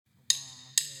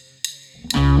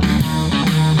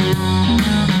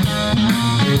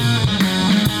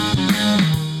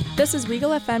This is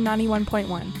Weagle FM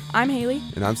 91.1. I'm Haley.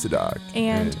 And I'm Sadak.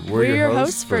 And we're your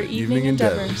hosts for Evening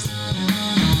Endeavors.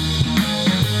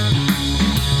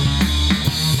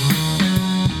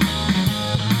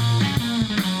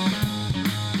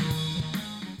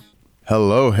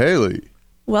 Hello, Haley.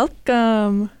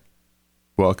 Welcome.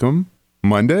 Welcome.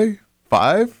 Monday,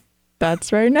 5?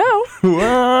 That's right now.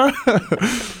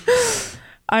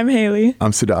 I'm Haley.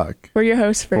 I'm Sadak. We're your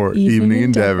hosts for Evening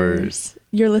Endeavors.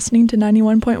 You're listening to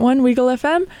 91.1 Weagle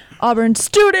FM, Auburn's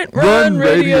student-run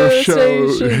radio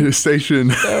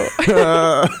station. So,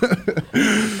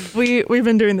 we've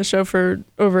been doing the show for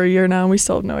over a year now, and we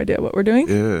still have no idea what we're doing.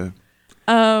 Yeah.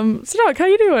 Sadak, how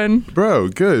you doing? Bro,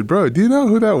 good. Bro, do you know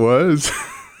who that was?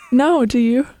 No, do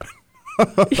you?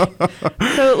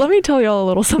 So let me tell y'all a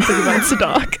little something about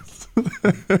Sadak.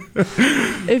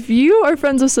 If you are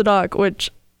friends with Sadak,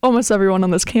 which almost everyone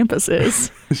on this campus is.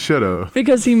 Shut up.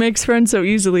 Because he makes friends so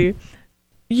easily.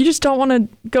 You just don't want to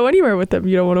go anywhere with him.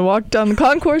 You don't want to walk down the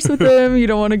concourse with him. You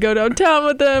don't want to go downtown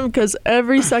with him because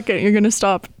every second you're going to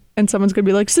stop and someone's going to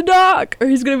be like, Sadak! Or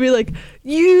he's going to be like,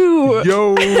 you!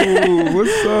 Yo,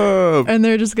 what's up? And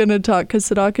they're just going to talk because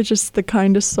Sadak is just the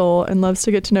kindest soul and loves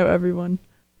to get to know everyone.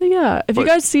 But yeah, if you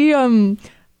guys see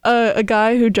a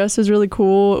guy who dresses really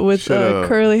cool with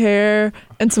curly hair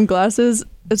and some glasses,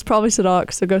 it's probably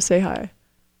Sadak, so go say hi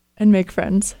and make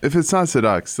friends. If it's not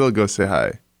Sadak, still go say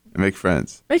hi and make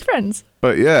friends. Make friends.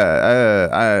 But yeah,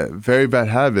 I very bad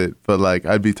habit, but like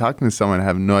I'd be talking to someone, I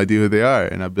have no idea who they are,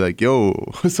 and I'd be like, yo,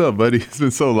 what's up, buddy? It's been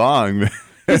so long, man.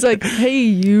 He's like, hey,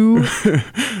 you.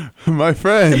 My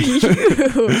friend.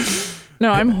 You.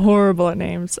 No, I'm horrible at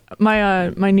names.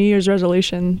 My New Year's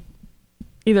resolution,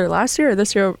 either last year or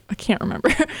this year, I can't remember,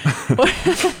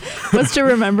 was to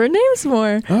remember names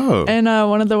more. Oh. And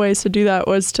one of the ways to do that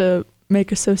was to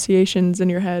make associations in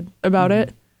your head about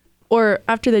it. Or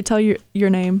after they tell you your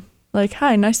name, like,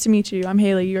 hi, nice to meet you. I'm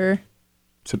Haley. You're...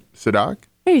 Sadak?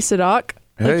 Hey, Sadak.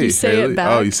 Hey, like you say Haley. it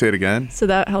back. Oh, you say it again? So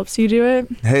that helps you do it.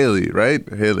 Haley, right?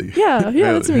 Haley. Yeah, Haley,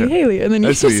 that's me, yeah. Haley. And then you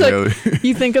That's just me, like, Haley.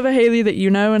 you think of a Haley that you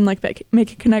know and like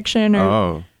make a connection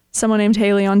or someone named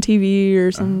Haley on TV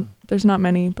or some, there's not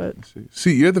many, but.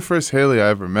 See, you're the first Haley I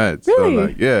ever met. Really? So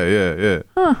like, yeah.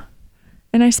 Huh.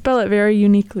 And I spell it very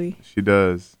uniquely. She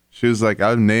does. She was like,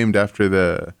 I'm named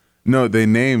after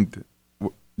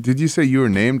did you say you were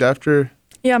named after?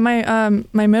 Yeah, my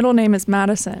middle name is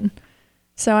Madison.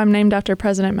 So I'm named after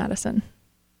President Madison.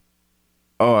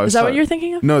 Oh, is that what you're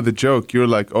thinking of? No, the joke. You were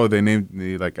like, oh, they named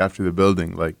me like after the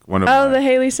building, like one of. The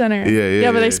Haley Center.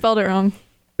 Yeah, but they spelled it wrong.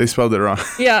 They spelled it wrong.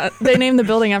 Yeah, they named the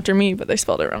building after me, but they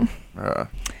spelled it wrong.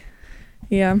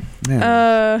 Yeah.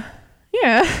 Man.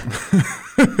 Yeah.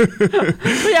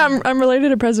 But yeah, I'm related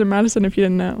to President Madison. If you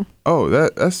didn't know. Oh,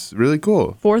 that's really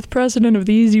cool. 4th president of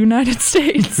these United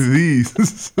States.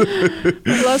 These.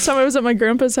 Last time I was at my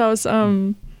grandpa's house,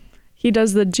 he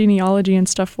does the genealogy and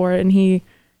stuff for it, and he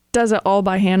does it all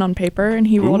by hand on paper, and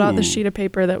he rolled out the sheet of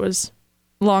paper that was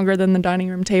longer than the dining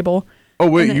room table. Oh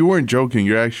wait, you weren't joking.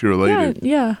 You're actually related.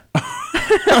 Yeah.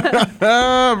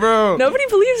 Bro. Nobody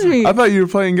believes me. I thought you were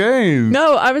playing games.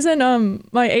 No, I was in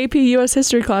my AP U.S.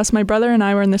 history class. My brother and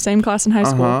I were in the same class in high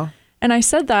school. And I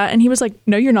said that, and he was like,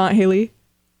 no, you're not, Haley.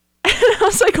 And I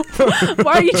was like,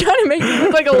 why are you trying to make me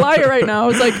look like a liar right now? I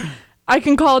was like, I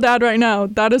can call Dad right now.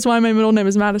 That is why my middle name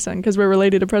is Madison, because we're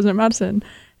related to President Madison.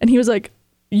 And he was like,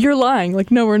 you're lying.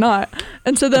 Like, no, we're not.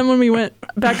 And so then when we went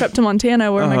back up to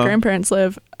Montana, where my grandparents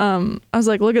live, I was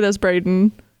like, look at this,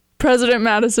 Braden. President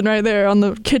Madison right there on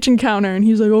the kitchen counter. And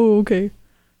he's like, oh, okay.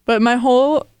 But my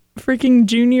whole freaking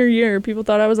junior year, people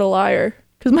thought I was a liar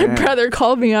because my brother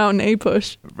called me out in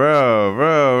A-Push.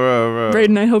 Bro.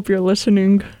 Braden, I hope you're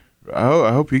listening.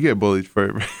 I hope you get bullied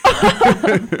for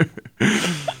it.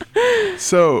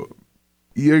 So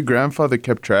your grandfather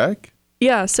kept track?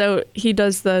 Yeah, so he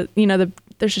does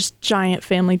there's this giant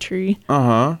family tree.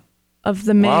 Of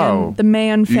the man, the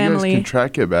Man family. You guys can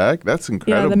track it back? That's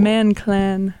incredible. Yeah, the Man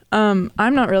clan. I'm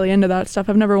not really into that stuff.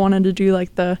 I've never wanted to do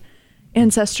like the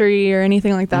ancestry or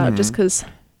anything like that, just because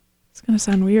it's gonna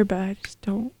sound weird, but I just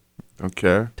don't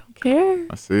care. Don't care.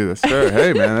 I see. That's fair.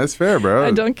 Hey, man, that's fair, bro.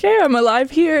 I don't care. I'm alive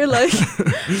here. Like,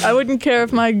 I wouldn't care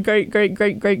if my great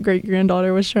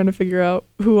granddaughter was trying to figure out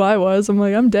who I was. I'm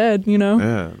like, I'm dead.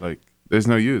 Yeah, like there's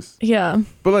no use. Yeah.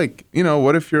 But like,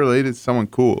 what if you're related to someone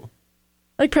cool?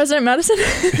 Like President Madison?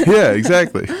 Yeah,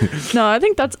 exactly. No, I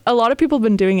think that's a lot of people have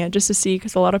been doing it just to see,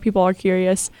 because a lot of people are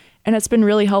curious, and it's been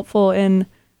really helpful in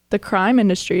the crime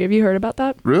industry. Have you heard about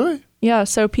that? Really? Yeah.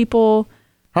 So people,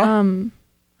 What?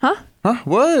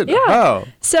 Yeah. How?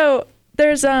 So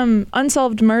there's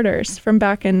unsolved murders from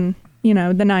back in the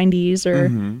 90s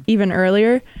or even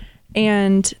earlier,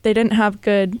 and they didn't have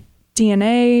good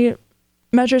DNA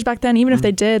measures back then. Even if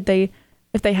they did,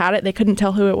 if they had it, they couldn't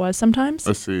tell who it was sometimes.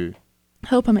 I see. I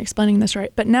hope I'm explaining this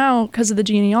right. But now, because of the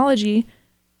genealogy,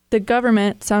 the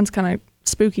government, sounds kind of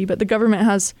spooky, but the government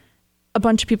has a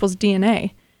bunch of people's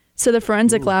DNA. So the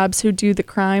forensic labs who do the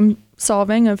crime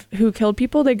solving of who killed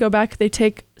people, they go back, they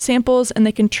take samples, and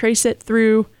they can trace it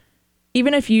through,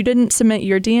 even if you didn't submit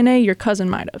your DNA, your cousin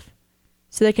might have.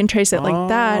 So they can trace it like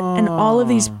that. And all of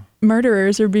these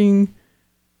murderers are being,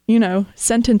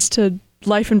 sentenced to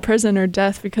life in prison or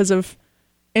death because of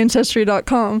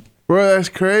Ancestry.com. Bro, that's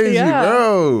crazy,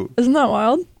 bro. Isn't that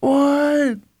wild?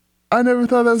 What? I never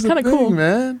thought that was a thing, cool,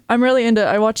 man. I'm really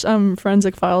I watch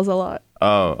Forensic Files a lot.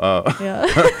 Oh. Yeah.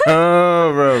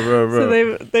 Oh, bro.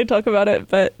 So they talk about it,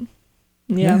 but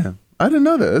yeah. I didn't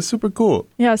know that. That's super cool.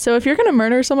 Yeah, so if you're going to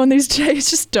murder someone these days,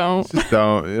 just don't. Just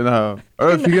don't,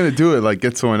 Or if you're going to do it, like,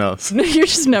 get someone else. You're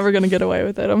just never going to get away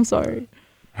with it. I'm sorry.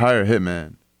 Hire a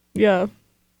hitman. Yeah.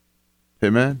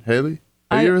 Hitman? Haley?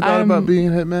 Have you ever thought about being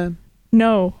a hitman?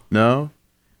 No. No?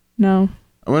 No.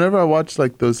 Whenever I watch,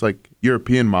 like, those, like,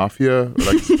 European mafia, or,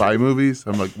 like, spy movies,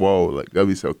 I'm like, whoa, like, that'd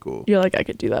be so cool. You're like, I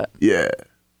could do that. Yeah.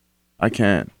 I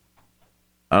can.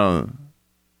 I don't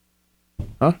know.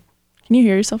 Huh? Can you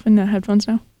hear yourself in the headphones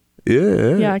now?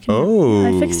 Yeah. Yeah, I can.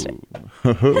 Oh. I fixed it.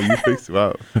 You fixed it.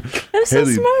 Wow. I'm so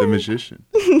Haley, smart. the magician.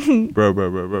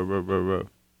 Bro.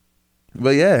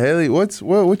 But yeah, Haley, what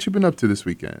you been up to this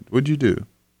weekend? What'd you do?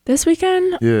 This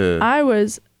weekend? Yeah. I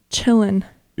was chilling.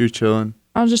 You're chilling?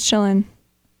 I was just chilling.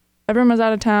 Everyone was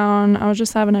out of town. I was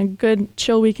just having a good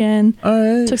chill weekend. All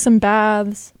right. Took some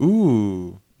baths.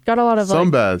 Ooh. Got a lot of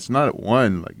some baths, not at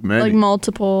one, like many. Like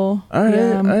multiple. All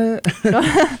right.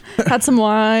 Yeah. Had some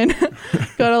wine.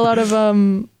 Got a lot of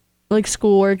like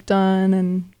schoolwork done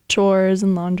and chores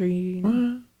and laundry.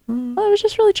 Well, it was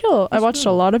just really chill. I watched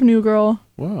a lot of New Girl.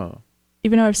 Wow.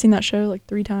 Even though I've seen that show like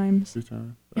 3 times. 3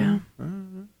 times. Yeah.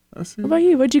 I see. What about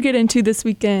you? What'd you get into this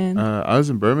weekend? I was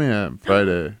in Birmingham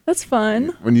Friday. That's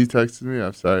fun. When you texted me,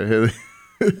 I'm sorry, Haley.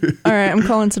 All right, I'm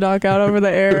calling Sadak out over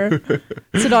the air.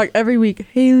 Sadak, every week,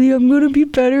 Haley, I'm going to be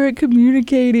better at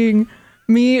communicating.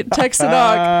 Me, text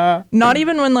Sadak. Not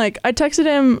even when, like, I texted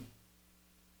him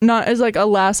not as, like, a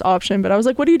last option, but I was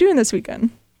like, what are you doing this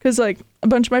weekend? Because, like, a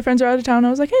bunch of my friends are out of town.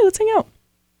 I was like, hey, let's hang out.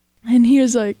 And he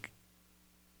was like,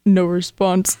 no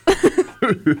response.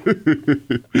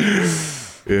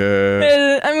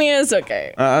 Yeah. I mean, it's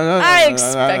okay. I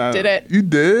expected it. You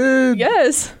did?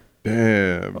 Yes.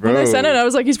 Damn, bro. When I sent it, I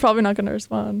was like, he's probably not going to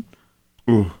respond.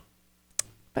 Ooh.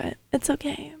 But it's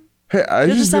okay. Hey, I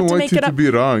just didn't want you to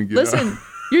be wrong. Listen,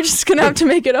 you're just going to have to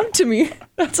make it up to me.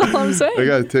 That's all I'm saying. I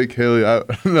got to take Haley out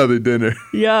another dinner.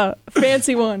 Yeah.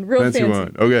 Fancy one. Real fancy.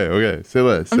 One. Okay. Say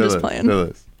less. I'm just playing. Say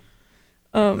less.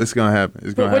 It's going to happen.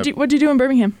 It's going to happen. What'd you do in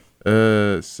Birmingham?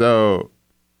 So,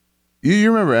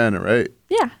 you remember Anna, right?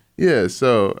 Yeah. Yeah,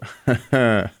 so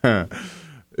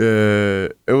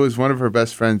it was one of her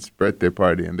best friend's birthday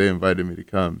party, and they invited me to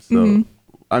come. So,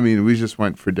 I mean, we just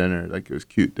went for dinner. Like, it was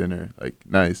cute dinner. Like,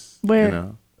 nice.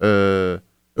 Where? It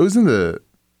was in the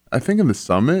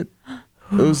Summit.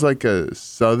 It was like a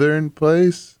southern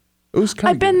place. It was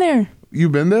kind of I've been there. You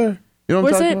been there? You know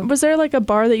what I'm talking about? Was there like a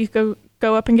bar that you could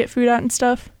go up and get food at and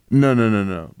stuff?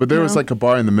 No. But there was like a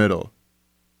bar in the middle.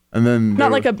 And then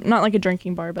not like a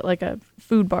drinking bar, but like a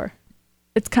food bar.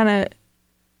 It's kind of.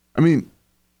 I mean,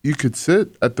 you could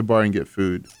sit at the bar and get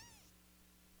food.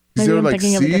 Maybe I'm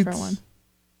thinking of a different one.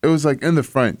 It was like in the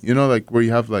front, like where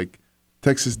you have like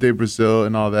Texas de Brazil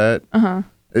and all that.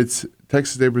 It's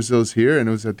Texas de Brazil's here, and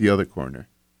it was at the other corner.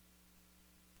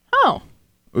 Oh.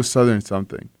 It was Southern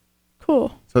something.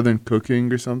 Cool. Southern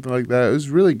cooking or something like that. It was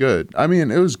really good. I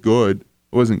mean, it was good.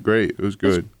 It wasn't great. It was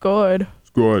good. Good.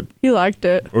 Good. He liked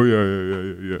it. Oh,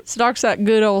 yeah. Sadak's that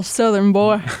good old Southern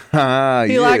boy.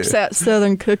 He likes that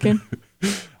Southern cooking.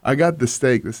 I got the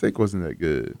steak. The steak wasn't that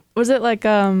good. Was it like,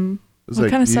 what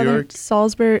like kind of New Southern? York?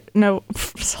 Salisbury? No,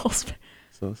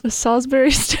 the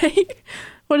Salisbury steak.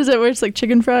 What is it, where it's like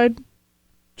chicken fried?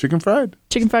 Chicken fried?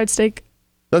 Chicken fried steak.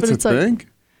 That's a thing? Like,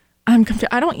 I'm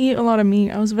confused. I don't eat a lot of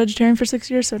meat. I was a vegetarian for 6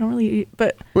 years, so I don't really eat,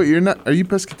 but. Wait, you're not, are you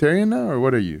pescatarian now, or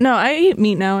what are you? No, I eat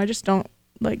meat now. I just don't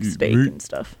like steak and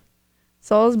stuff.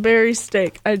 Salisbury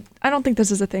steak. I don't think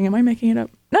this is a thing. Am I making it up?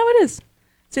 No, it is.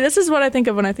 See, this is what I think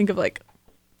of when I think of like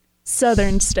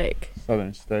Southern steak.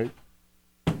 Southern steak.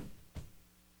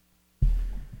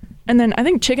 And then I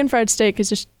think chicken fried steak is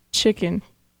just chicken.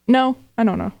 No, I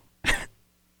don't know.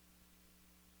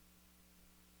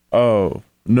 Oh,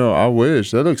 no, I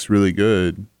wish. That looks really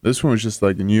good. This one was just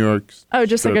like a New York. Oh,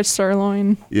 just like a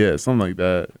sirloin. Yeah, something like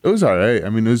that. It was all right. I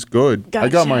mean, it was good. Gotcha. I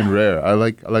got mine rare. I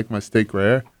like my steak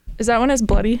rare. Is that one as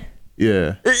bloody?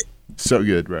 Yeah. So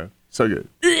good, bro. So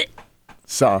good.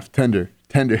 Soft, tender.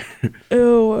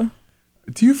 Ew.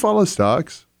 Do you follow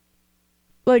stocks?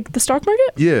 Like the stock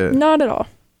market? Yeah. Not at all.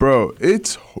 Bro,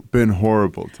 it's been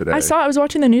horrible today. I was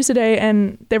watching the news today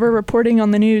and they were reporting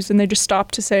on the news and they just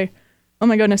stopped to say, oh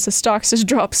my goodness, the stocks just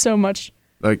dropped so much.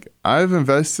 Like, I've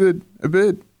invested a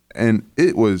bit and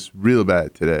it was real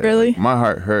bad today. Really? Like, my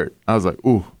heart hurt. I was like,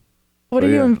 ooh. Are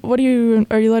you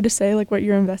allowed to say like what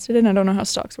you're invested in? I don't know how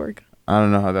stocks work. I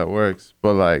don't know how that works.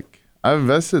 But like, I've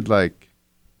invested like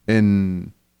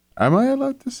in, am I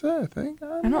allowed to say? I think.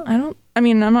 I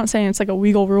mean, I'm not saying it's like a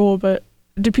legal rule, but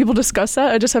do people discuss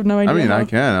that? I just have no idea. I mean, I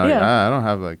can. Yeah. I don't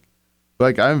have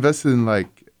like I invested in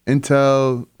like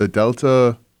Intel, the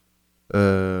Delta,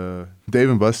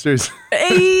 Dave & Buster's.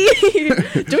 Hey,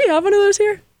 do we have one of those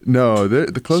here? No,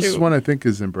 the closest Shoot. one I think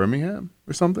is in Birmingham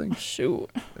or something. Shoot.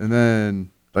 And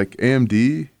then like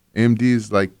AMD. AMD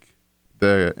is like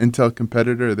the Intel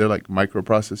competitor. They're like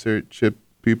microprocessor chip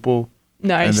people.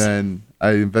 Nice. And then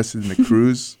I invested in a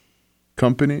cruise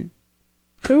company.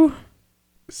 Who?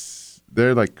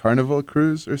 They're like Carnival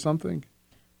Cruise or something.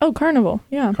 Oh, Carnival.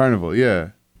 Yeah. Carnival,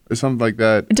 yeah. Or something like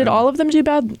that. Did all of them do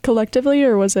bad collectively,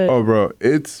 or was it? Oh, bro,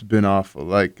 it's been awful.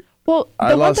 Like, well,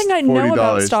 I the one lost thing I know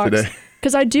about $40 stocks, today.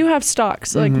 because I do have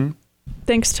stocks, like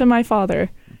thanks to my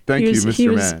father. Thank you, Mr. He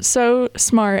was Man. so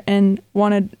smart and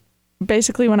wanted,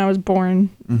 basically when I was born,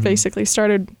 basically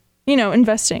started,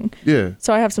 investing. Yeah.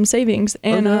 So I have some savings.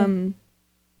 And Okay.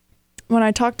 when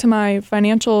I talked to my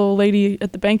financial lady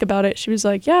at the bank about it, she was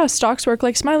like, yeah, stocks work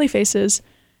like smiley faces.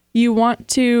 You want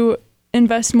to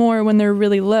invest more when they're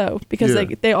really low because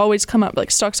they always come up.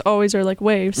 Like stocks always are like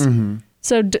waves.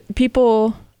 So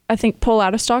people, I think, pull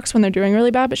out of stocks when they're doing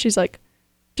really bad. But she's like,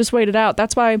 just wait it out.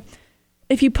 That's why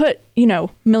if you put,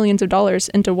 millions of dollars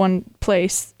into one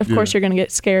place, of course you're going to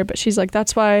get scared. But she's like,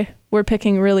 that's why we're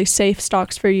picking really safe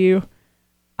stocks for you.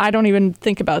 I don't even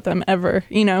think about them ever,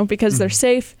 because they're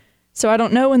safe. So I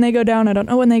don't know when they go down. I don't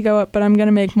know when they go up, but I'm going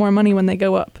to make more money when they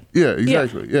go up. Yeah,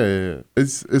 exactly. Yeah.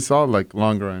 It's all like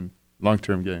long-term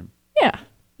game. Yeah.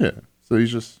 Yeah. So you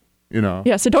just,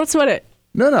 Yeah, so don't sweat it.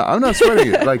 No, I'm not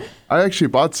sweating it. Like, I actually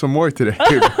bought some more today.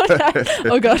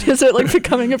 Oh, God, is it like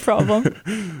becoming a problem?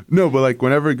 No, but like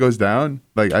whenever it goes down,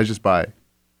 like I just buy.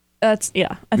 I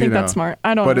think that's smart.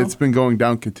 I don't know. But it's been going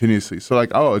down continuously. So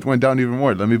like, oh, it went down even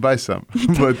more. Let me buy some.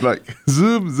 But like,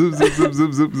 zoom.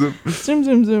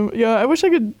 Zoom. Yeah, I wish I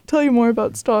could tell you more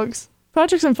about stocks.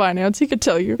 Patrick's in finance. He could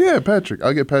tell you. Yeah, Patrick.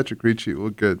 I'll get Patrick Ricci. We're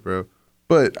good, bro.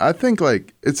 But I think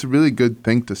like it's a really good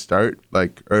thing to start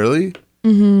like early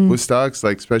with stocks,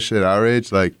 like especially at our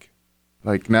age. Like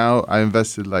now I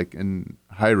invested like in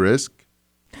high risk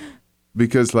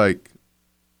because like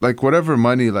whatever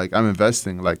money like I'm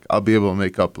investing, like I'll be able to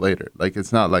make up later. Like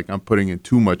it's not like I'm putting in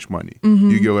too much money.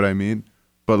 You get what I mean?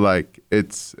 But like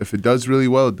if it does really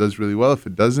well, it does really well. If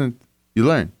it doesn't, you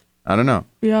learn. I don't know.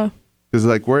 Yeah. Because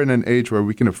like we're in an age where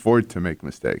we can afford to make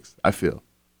mistakes, I feel.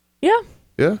 Yeah.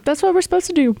 Yeah. That's what we're supposed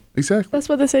to do. Exactly. That's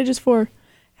what this age is for.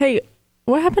 Hey,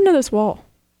 what happened to this wall?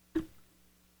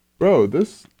 Bro,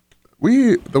 the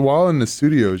wall in the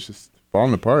studio is just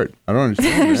falling apart. I don't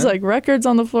understand. There's man. like records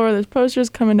on the floor. There's posters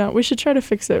coming down. We should try to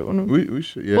fix it. We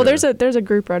should. Yeah. Well, there's a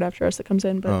group right after us that comes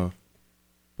in, but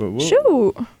but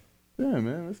shoot. Yeah,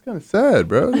 man, that's kind of sad,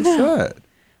 bro. That's sad.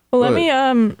 Well, let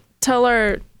me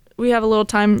tell we have a little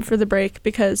time for the break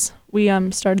because we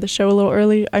started the show a little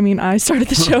early. I mean, I started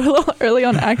the show a little early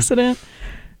on accident.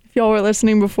 If y'all were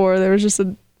listening before, there was just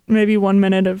maybe 1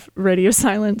 minute of radio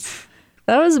silence.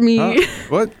 That was me.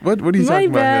 What are you My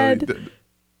talking bad. about, Haley?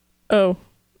 Oh,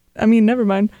 I mean, never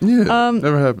mind. Yeah,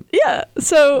 never happened. Yeah,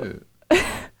 so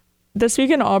this week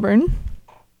in Auburn,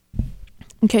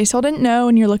 in case y'all didn't know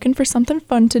and you're looking for something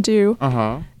fun to do,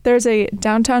 there's a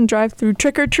downtown drive-through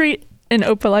trick-or-treat in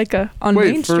Opelika on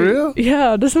Main Street. Wait, for real?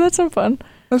 Yeah, doesn't that sound fun?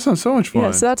 That sounds so much fun.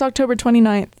 Yeah, so that's October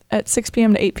 29th at 6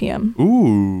 p.m. to 8 p.m.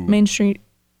 Ooh. Main Street,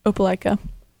 Opelika.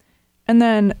 And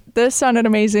then this sounded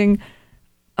amazing.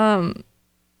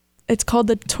 It's called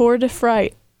the Tour de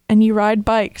Fright, and you ride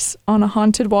bikes on a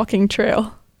haunted walking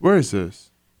trail. Where is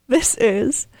this? This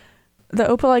is the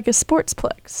Opelika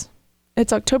Sportsplex.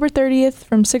 It's October 30th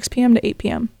from 6 p.m. to 8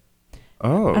 p.m.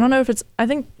 Oh. I don't know if a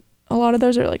lot of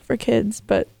those are like for kids,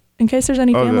 but in case there's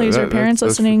any families or parents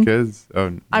that's listening. For kids?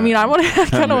 Oh, I mean, I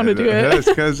kind of want to do it. Yeah, it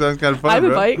kind of sounds kind of fun. I have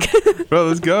bro. a bike. Bro,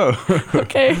 let's go.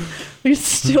 Okay. We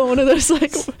steal one of those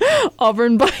like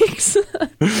Auburn bikes.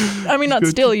 I mean, not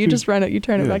steal, you just rent it, you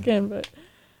turn it back in. But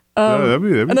that'd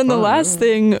be and then the fun, last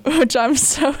thing, which I'm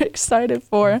so excited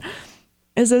for,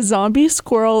 is a zombie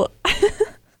squirrel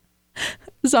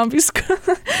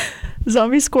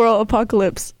Zombie squirrel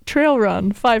apocalypse trail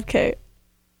run 5K.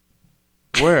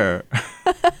 Where?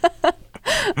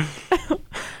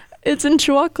 It's in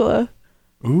Chihuahua.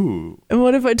 Ooh. And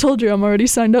what if I told you I'm already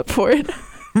signed up for it?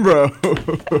 Bro.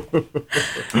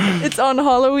 It's on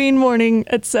Halloween morning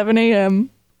at 7 a.m.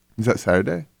 Is that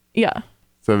Saturday? Yeah.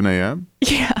 7 a.m.?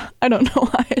 Yeah. I don't know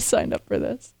why I signed up for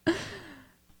this.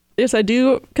 Yes, I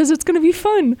do, because it's going to be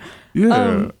fun.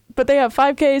 Yeah. But they have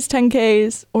 5Ks,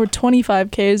 10Ks, or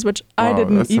 25Ks, which I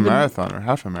didn't that's even... a marathon or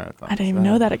half a marathon. I didn't even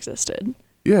know that existed.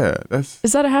 Yeah, that's...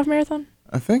 Is that a half marathon?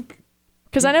 I think...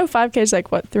 Because I know 5K is like,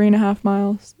 what, 3.5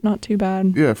 miles? Not too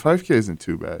bad. Yeah, 5K isn't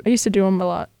too bad. I used to do them a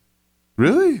lot.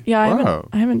 Really? Yeah, Wow.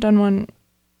 I haven't done one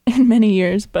in many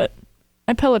years, but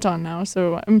I Peloton now,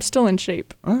 so I'm still in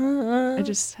shape. I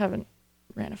just haven't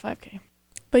ran a 5K.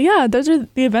 But yeah, those are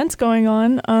the events going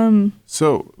on.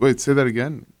 So, wait, say that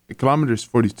again. A kilometer is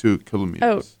 42 kilometers.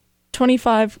 Oh,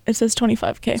 25. It says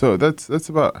 25K. So that's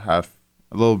about half,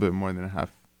 a little bit more than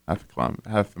half a kilometer,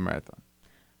 half a marathon.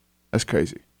 That's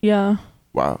crazy. Yeah.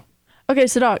 Wow. Okay,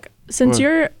 so Doc, since What?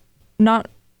 you're not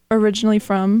originally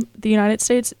from the United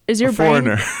States, is your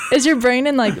foreigner. brain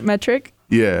in like metric?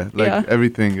 Yeah, like Yeah.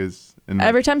 everything is in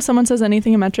Every time someone says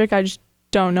anything in metric, I just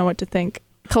don't know what to think.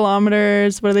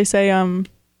 Kilometers, what do they say?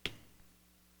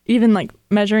 Even like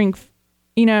measuring,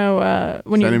 when you're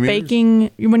Centimeters?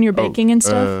 baking and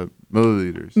stuff.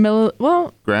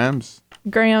 Milliliters. Grams,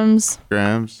 Grams.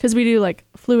 because we do like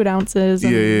fluid ounces.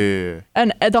 And, Yeah.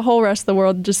 And the whole rest of the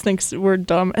world just thinks we're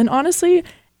dumb. And honestly,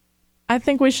 I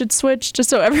think we should switch just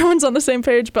so everyone's on the same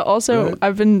page. But also, Right.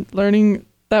 I've been learning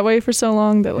that way for so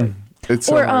long that like, It's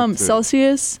so or hard to-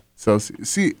 Celsius. Celsius.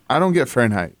 See, I don't get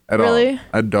Fahrenheit at all. Really?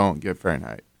 I don't get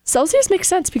Fahrenheit. Celsius makes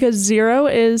sense because 0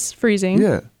 is freezing.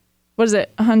 Yeah. What is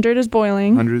it? 100 is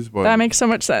boiling. 100 is boiling. That makes so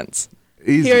much sense.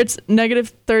 Easy. Here it's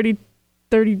negative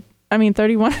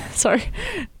 31. Sorry.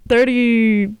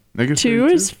 32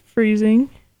 Negative is freezing.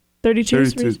 32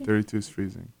 is freezing. 32 is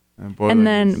freezing. And boiling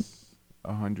then is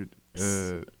 100,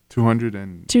 200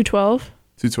 and 212.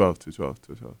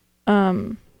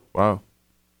 212. Wow.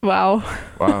 Wow.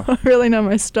 I really know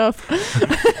my stuff.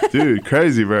 Dude,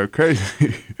 crazy, bro.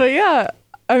 Crazy. But yeah,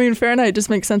 I mean, Fahrenheit just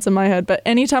makes sense in my head. But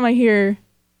anytime I hear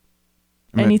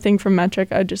anything from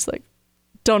metric, I just like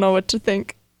don't know what to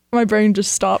think. My brain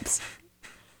just stops.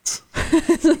 So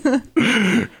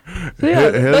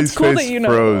yeah, Haley's that's cool face that you know.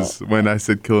 froze when I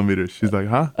said kilometers. She's like,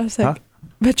 huh? I was like, Huh?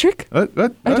 metric? What?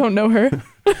 I don't know her.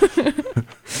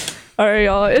 All right,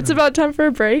 y'all. It's about time for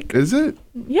a break. Is it?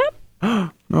 Yep.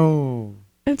 No.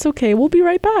 It's okay. We'll be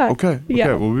right back. Okay.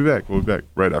 Yeah. We'll be back. We'll be back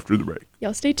right after the break.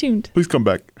 Y'all stay tuned. Please come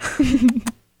back.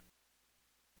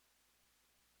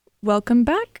 Welcome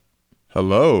back.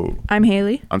 Hello. I'm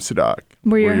Haley. I'm Sadak.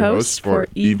 We're your hosts for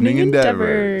Evening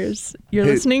Endeavors. You're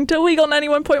Hey. listening to Weagle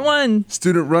 91.1.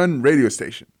 Student-run radio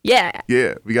station. Yeah.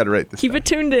 Yeah, we got it right this Keep time. it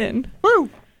tuned in. Woo!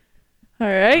 All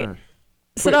right. Wait.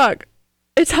 Sadak,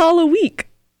 it's Halloween.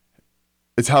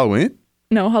 It's Halloween?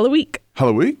 No, Halloween.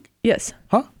 Halloween? Yes.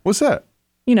 Huh? What's that?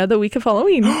 You know, the week of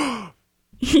Halloween.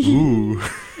 Ooh.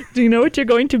 Do you know what you're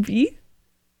going to be?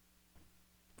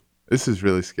 This is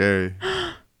really scary.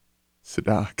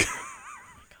 Sadak.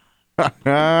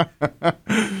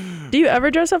 Do you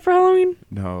ever dress up for Halloween?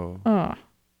 No. Oh,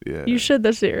 Yeah. you should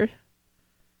this year.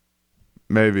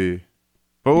 Maybe.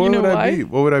 But what You know would I why? be?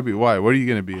 What would I be? Why? What are you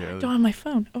gonna be, Haley? Don't on my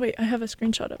phone. Oh, wait, I have a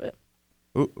screenshot of it.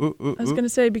 Ooh, I was going to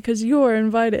say, because you are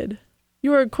invited.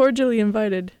 You are cordially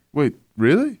invited Wait,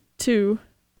 really? to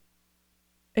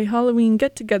a Halloween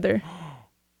get-together.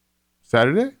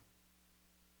 Saturday?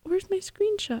 Where's my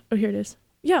screenshot? Oh, here it is.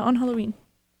 Yeah, on Halloween.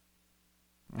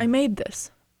 I made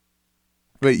this.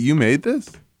 Wait, you made this?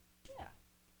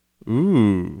 Yeah.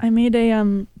 Ooh. I made a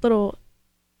little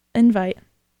invite.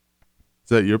 Is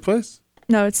that your place?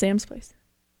 No, it's Sam's place.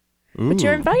 Ooh. But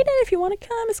you're invited if you want to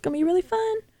come. It's going to be really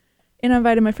fun. And I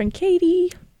invited my friend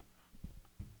Katie.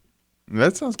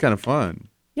 That sounds kind of fun.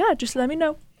 Yeah, just let me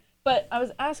know. But I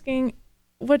was asking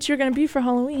what you're going to be for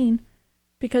Halloween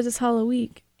because it's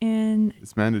Halloween. And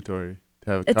It's mandatory to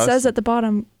have a it costume. says at the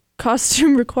bottom,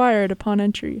 costume required upon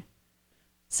entry.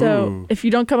 So Ooh. if you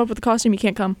don't come up with a costume, you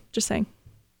can't come. Just saying.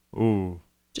 Ooh.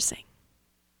 Just saying.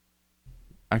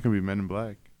 I can be Men in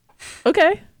Black.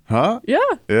 Okay. Huh? Yeah.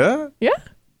 Yeah? Yeah.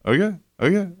 Okay.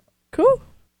 Cool.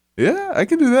 Yeah, I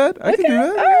can do that. I can do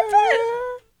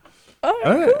that. All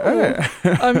right, All right.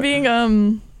 cool. I'm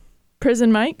being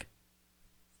Prison Mike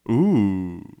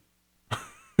Ooh.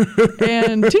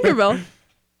 and Tinkerbell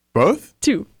Both?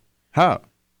 too. How?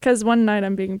 Because one night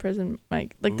I'm being Prison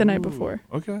Mike, like the night Ooh. before.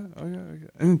 Okay.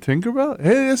 And Tinkerbell?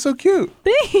 Hey, that's so cute.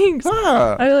 Thanks.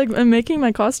 Ah, I'm making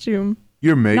my costume.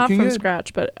 you're making Not from it?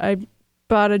 scratch, but I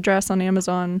bought a dress on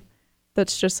Amazon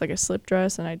that's just like a slip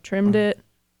dress, and I trimmed it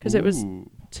because it was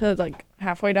to like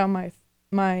halfway down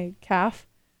my calf.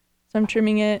 So I'm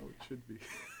trimming it. It should be.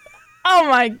 Oh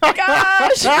my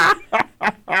gosh!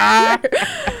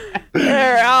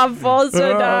 You're awful,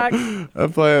 Sadak. I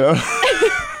play.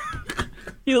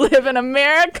 You live in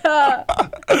America.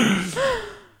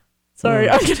 Sorry,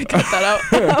 I'm gonna cut that out.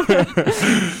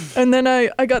 And then I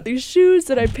got these shoes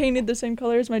that I painted the same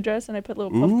color as my dress, and I put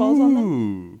little puff balls on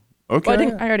them. Okay.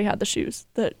 Well, I already had the shoes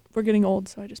that were getting old,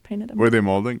 so I just painted them. Were they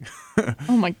molding?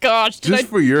 Oh my gosh! Just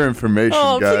for your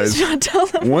information, guys. Please don't tell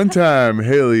them. One time,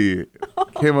 Haley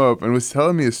came up and was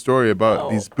telling me a story about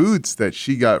these boots that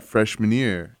she got freshman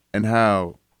year, and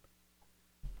how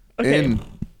in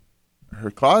her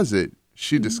closet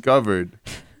she discovered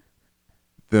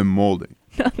them molding.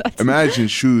 Imagine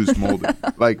shoes molding.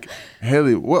 Like,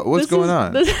 Haley, what's going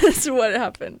on? This is what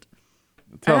happened.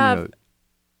 Tell me, Haley.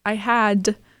 I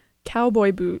had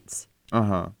cowboy boots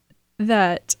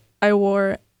that I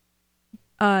wore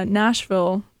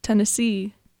Nashville,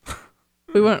 Tennessee.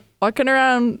 We went walking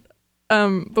around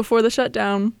before the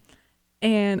shutdown,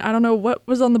 and I don't know what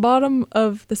was on the bottom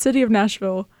of the city of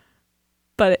Nashville,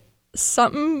 but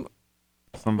something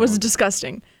was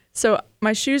disgusting. So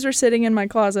my shoes were sitting in my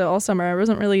closet all summer. I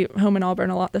wasn't really home in Auburn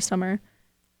a lot this summer.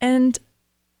 And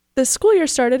the school year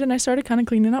started, and I started kind of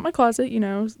cleaning out my closet,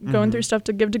 going through stuff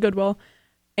to give to Goodwill.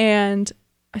 And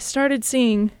I started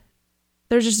seeing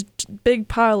there's just a big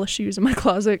pile of shoes in my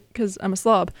closet because I'm a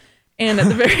slob. And at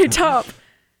the very top,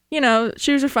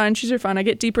 shoes are fine. I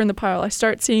get deeper in the pile. I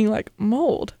start seeing like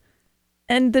mold.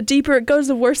 And the deeper it goes,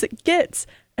 the worse it gets.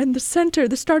 And the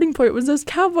starting point was those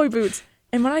cowboy boots.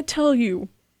 And when I tell you,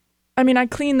 I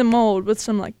cleaned the mold with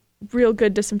some like real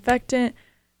good disinfectant,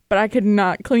 but I could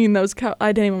not clean those.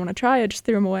 I didn't even want to try. I just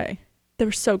threw them away. They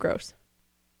were so gross.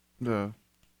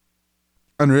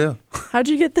 Unreal. How'd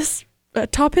you get this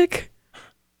topic?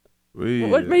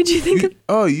 What made you think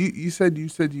of? You said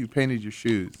you painted your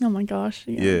shoes. Oh my gosh.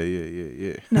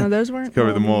 Yeah. No, those weren't.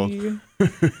 Cover the mold.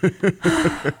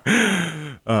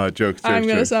 Jokes. I'm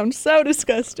gonna sound so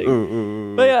disgusting.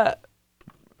 Ooh. But yeah.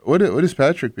 What is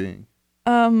Patrick being?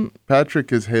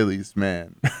 Patrick is Haley's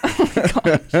man.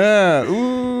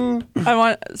 Oh my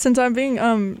gosh. Since I'm being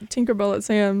Tinkerbell at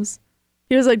Sam's,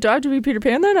 he was like, "Do I have to be Peter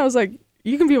Pan then?" I was like,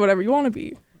 "You can be whatever you want to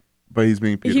be." But he's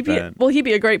being Peter Pan. He'd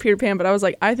be a great Peter Pan, but I was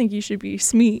like, I think you should be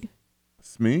Smee.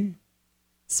 Smee?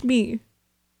 Smee.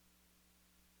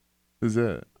 Who's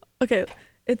that? Okay,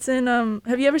 it's in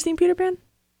have you ever seen Peter Pan?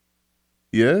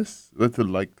 Yes, that's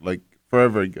like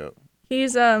forever ago.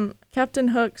 He's Captain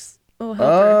Hook's little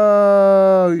helper.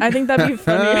 Oh, I think that'd be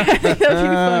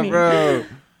funny. Bro.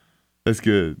 That's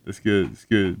good. I think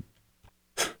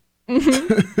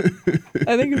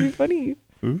it'd be funny.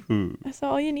 Ooh. That's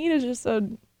all you need is just a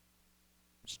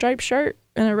striped shirt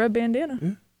and a red bandana.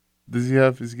 Yeah.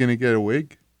 Is he gonna get a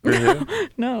wig?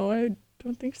 No, I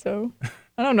don't think so.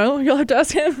 I don't know. You'll have to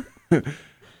ask him.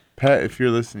 Pat, if you're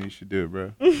listening, you should do it,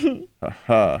 bro.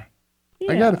 Haha.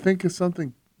 Yeah. I gotta think of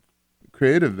something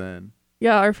creative then.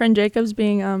 Yeah, our friend Jacob's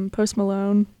being Post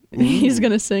Malone. Ooh. He's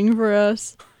gonna sing for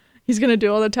us. He's gonna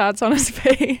do all the tats on his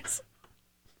face.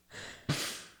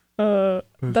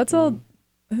 That's all.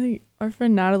 I think our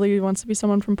friend Natalie wants to be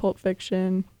someone from Pulp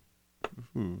Fiction.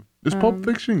 Is Pulp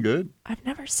Fiction good? I've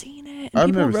never seen it.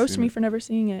 And people roast me for never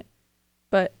seeing it.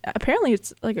 But apparently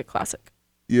it's like a classic.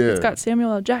 Yeah. It's got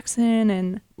Samuel L. Jackson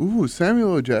and... Ooh,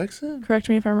 Samuel L. Jackson? Correct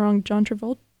me if I'm wrong. John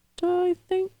Travolta, I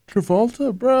think.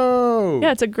 Travolta? Bro!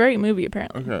 Yeah, it's a great movie,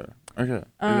 apparently. Okay.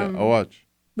 I'll watch.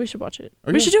 We should watch it.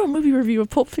 Okay. We should do a movie review of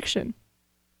Pulp Fiction.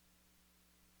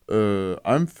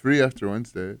 I'm free after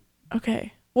Wednesday.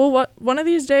 Okay. Well, one of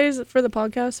these days for the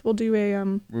podcast, we'll do a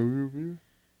movie review?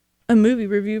 A movie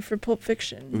review for Pulp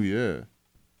Fiction. Oh yeah.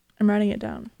 I'm writing it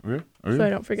down. Okay. So I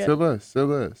don't forget. So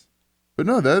less. But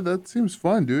no, that seems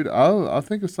fun, dude. I'll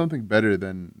think of something better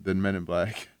than Men in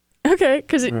Black. Okay,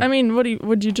 because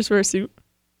would you just wear a suit?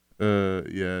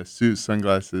 Yeah, suit,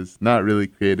 sunglasses. Not really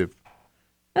creative.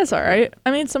 That's all right.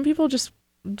 Some people just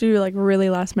do like really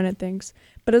last minute things,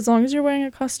 but as long as you're wearing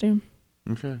a costume.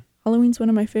 Okay. Halloween's one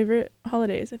of my favorite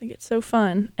holidays. I think it's so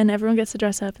fun, and everyone gets to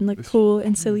dress up and look cool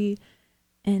and silly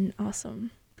and awesome.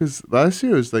 Because last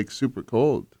year was like super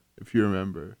cold, if you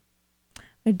remember.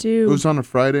 I do. It was on a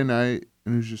Friday night,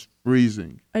 and it was just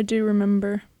freezing. I do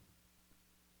remember.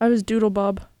 I was Doodle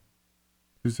Bob.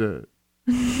 Who's that?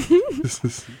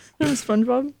 That was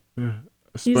SpongeBob. Yeah.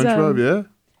 SpongeBob, yeah?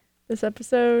 This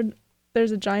episode,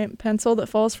 there's a giant pencil that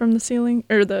falls from the ceiling,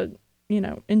 or into the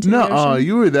ocean. No,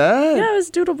 you were that? Yeah, it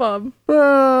was Doodle Bob.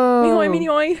 Bro.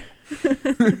 Meoy.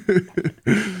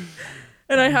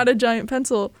 And I had a giant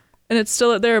pencil, and it's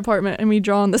still at their apartment, and we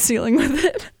draw on the ceiling with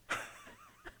it.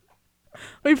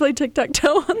 We play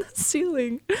tic-tac-toe on the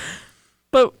ceiling.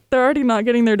 But they're already not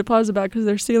getting their deposit back because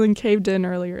their ceiling caved in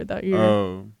earlier that year.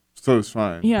 Oh, so it's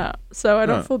fine. Yeah, so I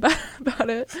don't feel bad about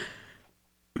it.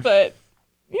 But,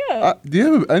 yeah. Do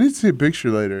you have I need to see a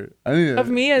picture later. Of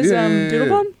me as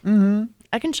Doodlebum? Mm-hmm.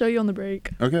 I can show you on the break.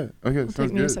 Okay, It'll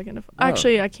take me a second.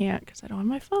 Actually, I can't because I don't have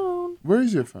my phone. Where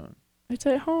is your phone? It's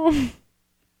at home.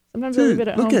 Sometimes I leave it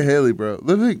at home. Look at Haley, bro.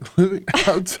 Living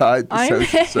outside the I'm a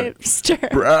hipster.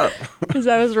 Bro. Because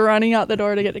I was running out the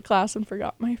door to get to class and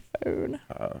forgot my phone.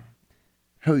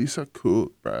 Haley, you're so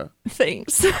cool, bro.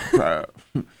 Thanks. Bro.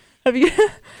 Have you...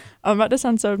 I'm about to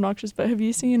sound so obnoxious, but have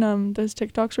you seen those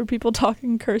TikToks where people talk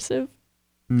in cursive?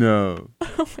 No.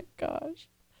 Oh my gosh.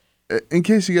 In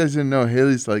case you guys didn't know,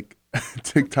 Haley's like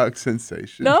TikTok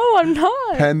sensation. No, I'm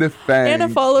not. Panda Fangs. Anna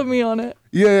followed me on it.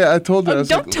 Yeah, I told her.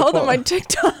 Don't tell them my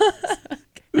TikTok.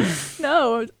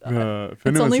 No.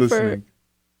 It's only listening.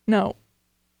 No.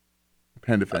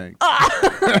 Panda Fangs.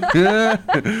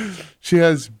 She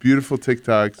has beautiful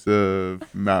TikToks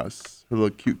of Mouse, her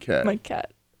little cute cat. My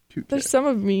cat. Cute There's cat. some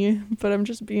of me, but I'm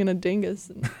just being a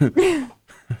dingus.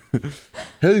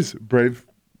 Haley's a brave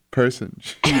person.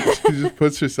 She just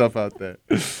puts herself out there.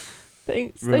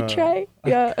 Thanks. I try.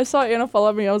 Yeah, I saw Anna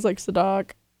follow me. I was like,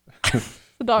 Sadak.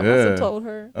 Sadak must have told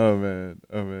her. Oh man.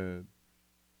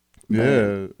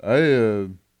 Yeah,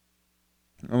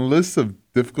 on a list of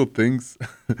difficult things.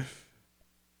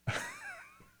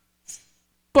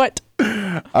 But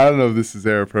I don't know if this is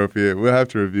air appropriate. We'll have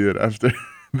to review it after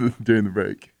during the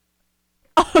break.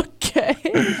 Okay.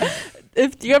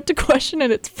 If you have to question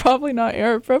it, it's probably not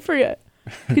air appropriate.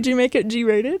 Could you make it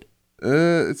G-rated?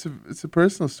 It's a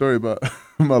personal story about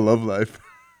my love life.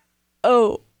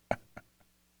 Oh.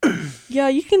 Yeah,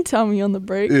 you can tell me on the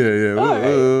break. Yeah. All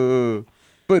right.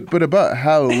 But about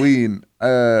Halloween,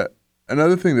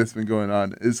 another thing that's been going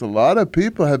on is a lot of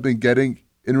people have been getting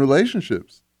in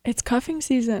relationships. It's cuffing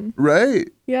season. Right.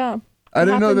 Yeah. I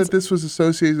didn't know that this was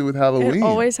associated with Halloween. It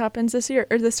always happens this year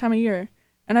or this time of year.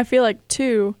 And I feel like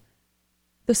too,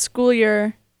 the school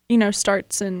year,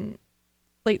 starts in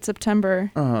late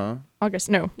September. August.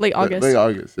 No, late August. Late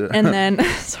August, yeah. And then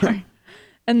sorry.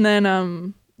 And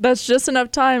then that's just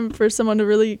enough time for someone to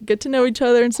really get to know each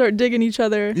other and start digging each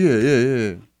other.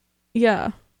 Yeah.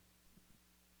 Yeah.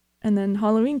 And then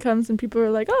Halloween comes and people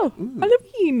are like, "Oh, ooh.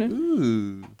 Halloween."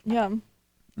 Ooh. Yeah.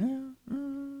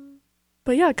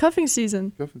 But yeah, cuffing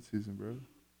season. Cuffing season, bro.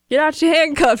 Get out your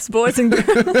handcuffs, boys and girls.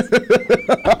 All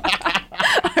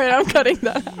right, I'm cutting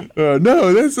that.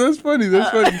 No, that's funny. That's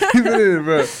funny. Keep it in,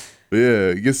 bro. But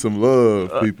yeah, get some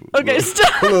love, people. Okay,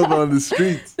 stop. Love on the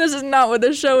streets. This is not what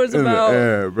this show is about. In the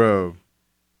air, bro.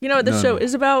 You know what this show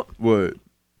is about? What?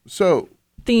 So.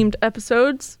 Themed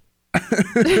episodes.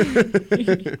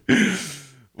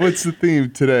 What's the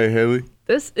theme today, Haley?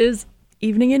 This is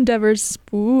Evening Endeavor's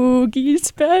spooky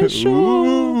special.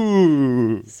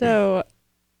 Ooh. So,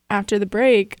 after the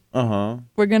break,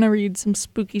 we're going to read some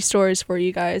spooky stories for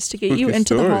you guys to get you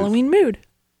into the Halloween mood.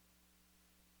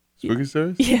 Spooky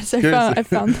stories? Yes, I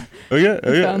found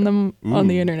them on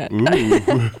the internet.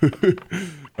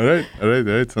 All right.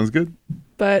 Sounds good.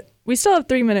 But we still have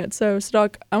 3 minutes, so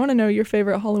Sadak, I want to know your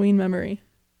favorite Halloween memory.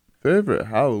 Favorite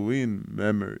Halloween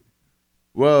memory?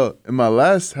 Well, in my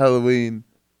last Halloween,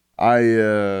 what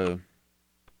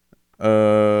did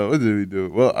we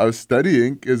do? Well, I was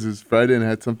studying because it was Friday and I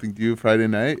had something to do Friday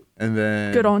night. And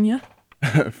then... Good on ya.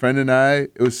 A friend and I,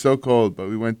 it was so cold, but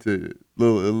we went to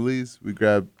Little Italy's. We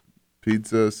grabbed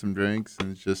pizza, some drinks,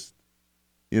 and it's just,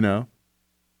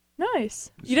 Nice.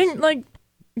 You didn't,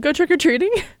 go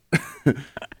trick-or-treating?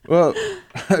 Well,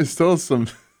 I stole some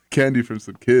candy from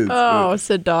some kids. Oh,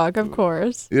 Sadak, of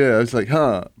course. Yeah, I was like,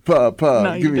 Pa,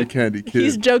 give me a candy, kid.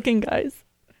 He's joking, guys.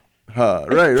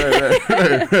 Right.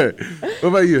 What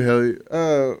about you, Haley?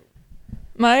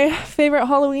 My favorite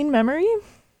Halloween memory?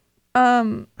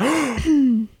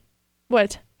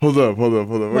 What? Hold up.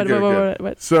 Okay.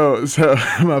 What? So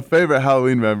my favorite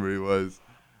Halloween memory was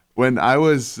when I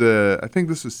was, I think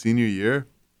this was senior year.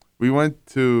 We went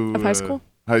to high school.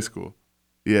 High school,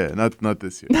 yeah, not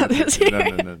this year. Not this year.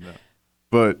 No.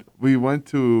 But we went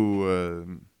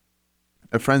to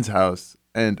a friend's house,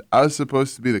 and I was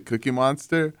supposed to be the Cookie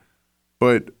Monster,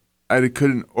 but I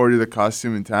couldn't order the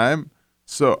costume in time,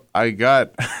 so I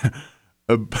got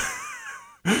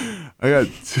I got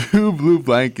 2 blue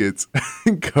blankets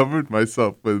and covered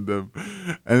myself with them.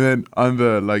 And then on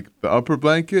the upper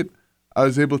blanket, I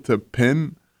was able to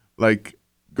pin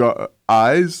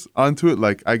eyes onto it.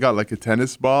 I got a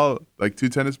tennis ball, 2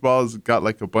 tennis balls, got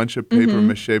a bunch of paper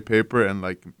mache paper and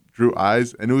drew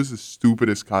eyes, and it was the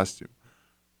stupidest costume.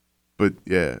 But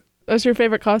yeah. That's your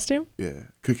favorite costume? Yeah,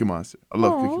 Cookie Monster. I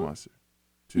love Aw. Cookie Monster.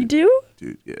 You do?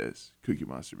 Dude, yes, Cookie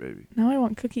Monster, baby. Now I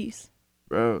want cookies.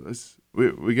 Bro,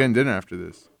 we getting dinner after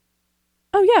this.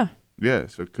 Oh, yeah. Yeah,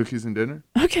 so cookies and dinner.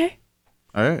 Okay.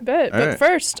 All right. Bet. All But right.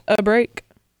 first, a break.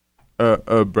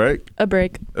 A break. A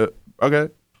break. Okay,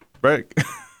 break.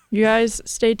 You guys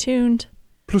stay tuned.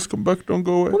 Plus, come back. Don't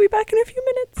go away. We'll be back in a few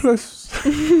minutes. Plus.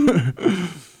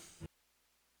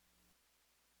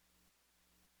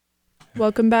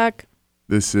 Welcome back.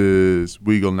 This is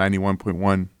Weagle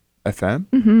 91.1 FM.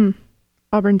 Mm-hmm.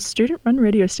 Auburn's student-run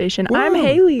radio station. Whoa. I'm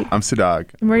Haley. I'm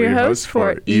Sadag. And we're your hosts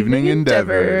for Evening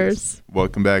Endeavors.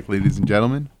 Welcome back, ladies and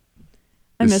gentlemen.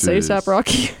 I miss This ASAP is-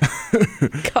 Rocky.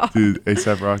 God. Dude,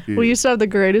 ASAP Rocky. We used to have the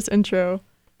greatest intro.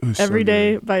 It was so Every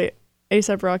Day good. by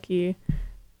ASAP Rocky.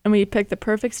 And we picked the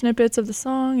perfect snippets of the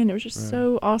song, and it was just Right.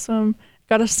 so awesome.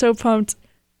 Got us so pumped.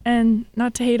 And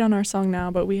not to hate on our song now,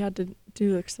 but we had to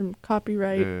do like some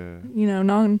copyright, Yeah.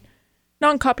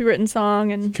 non-copywritten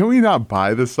song. And Can we not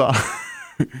buy the song?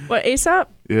 what, ASAP?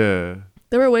 Yeah.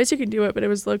 There were ways you could do it, but it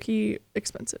was low-key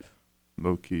expensive.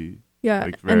 Low key. Yeah.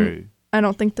 Like and very. I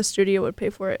don't think the studio would pay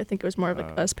for it. I think it was more of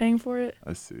like us paying for it.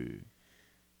 I see.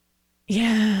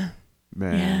 Yeah.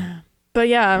 Man. Yeah. But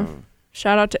yeah, Oh.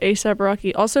 shout out to ASAP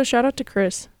Rocky. Also, shout out to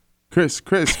Chris. Chris,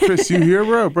 you here,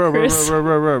 bro? Bro. Chris,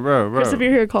 if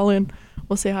you're here, call in.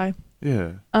 We'll say hi.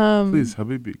 Yeah. Please,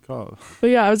 Habibi, call.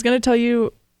 But yeah, I was gonna tell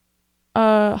you,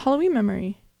 Halloween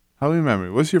memory. Halloween memory.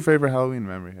 What's your favorite Halloween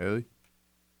memory, Haley?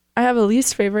 I have a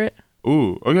least favorite.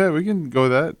 Ooh, okay, we can go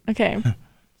with that. Okay,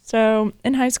 so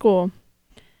in high school,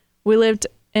 we lived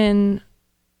in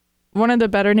one of the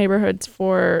better neighborhoods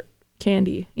for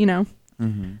candy. You know.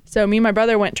 Mm-hmm. So me and my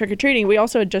brother went trick or treating. We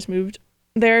also had just moved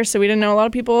there, so we didn't know a lot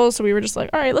of people. So we were just like,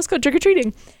 all right, let's go trick or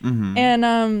treating. Mm-hmm.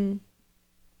 And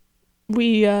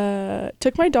we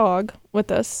took my dog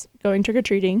with us going trick or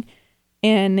treating,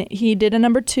 and he did a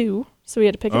number 2, so we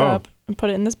had to pick it Oh. up and put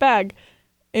it in this bag.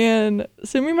 And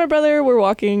so me and my brother were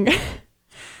walking,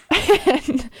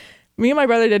 and me and my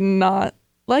brother did not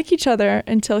like each other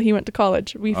until he went to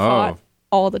college. We fought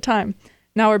all the time.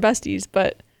 Now we're besties,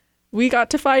 but we got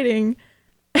to fighting,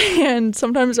 and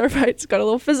sometimes our fights got a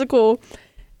little physical,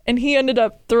 and he ended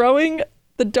up throwing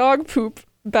the dog poop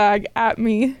bag at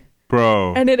me,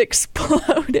 Bro. and it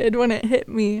exploded when it hit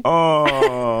me.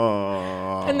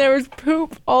 Oh. And there was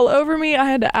poop all over me. I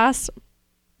had to ask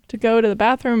to go to the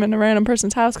bathroom in a random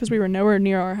person's house because we were nowhere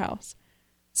near our house.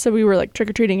 So we were like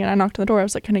trick-or-treating, and I knocked on the door. I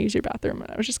was like, can I use your bathroom? And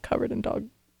I was just covered in dog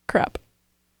crap.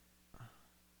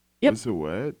 Yep. Was it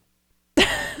wet?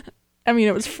 I mean,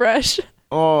 it was fresh.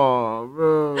 Oh,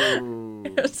 bro.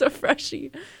 It was so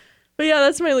freshy. But yeah,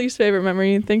 that's my least favorite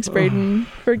memory. Thanks, Braden,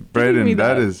 for giving me Brayden,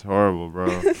 that is horrible, bro.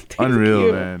 Thank Unreal,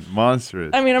 you. man.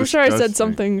 Monstrous. I mean, I'm sure I said Disgusting.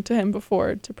 something to him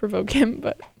before to provoke him,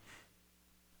 but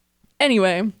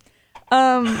anyway,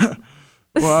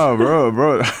 Wow,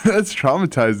 bro. That's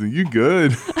traumatizing. You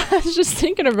good? I was just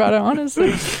thinking about it,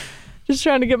 honestly. Just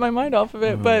trying to get my mind off of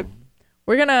it. But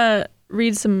we're gonna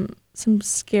read some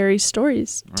scary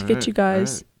stories to get you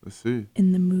guys All right. Let's see.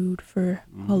 in the mood for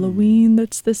Halloween.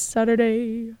 That's this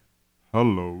Saturday.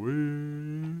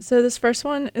 Halloween. So this first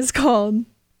one is called,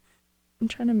 I'm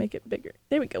trying to make it bigger.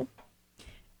 There we go.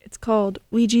 It's called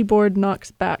Ouija Board Knocks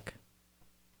Back.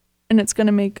 And it's going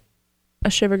to make a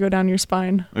shiver go down your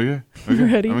spine. Okay.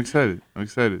 Ready? I'm excited.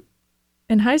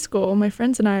 In high school, my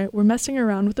friends and I were messing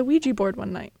around with a Ouija board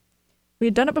one night. We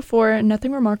had done it before and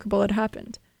nothing remarkable had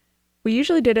happened. We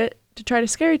usually did it to try to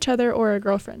scare each other or our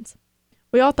girlfriends.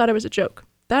 We all thought it was a joke.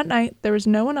 That night, there was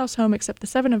no one else home except the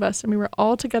 7 of us, and we were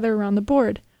all together around the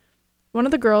board. One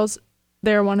of the girls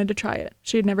there wanted to try it.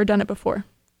 She had never done it before.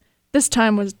 This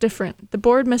time was different. The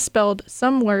board misspelled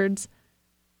some words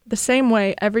the same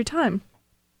way every time.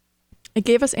 It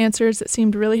gave us answers that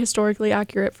seemed really historically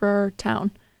accurate for our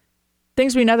town.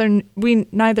 Things we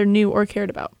neither knew or cared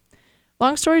about.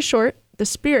 Long story short, the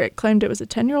spirit claimed it was a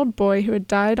 10-year-old boy who had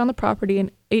died on the property in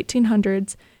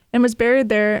 1800s and was buried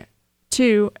there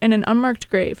too in an unmarked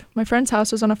grave. My friend's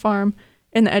house was on a farm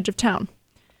in the edge of town.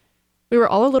 We were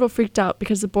all a little freaked out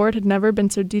because the board had never been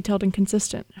so detailed and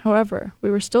consistent. However,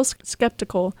 we were still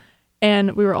skeptical,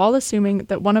 and we were all assuming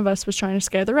that one of us was trying to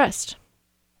scare the rest.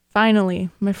 Finally,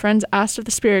 my friends asked if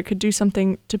the spirit could do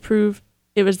something to prove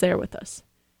it was there with us.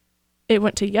 It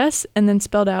went to yes and then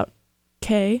spelled out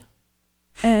K-N-O-C-K.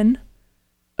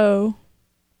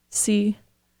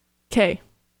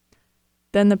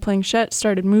 Then the planchette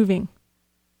started moving.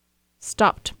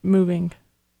 Stopped moving.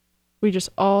 We just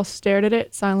all stared at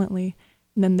it silently,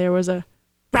 and then there was a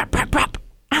rap, rap, rap,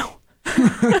 ow,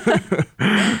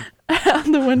 out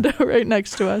the window right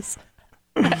next to us.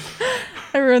 I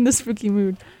ruined the spooky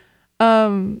mood.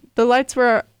 The lights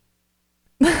were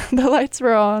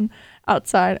on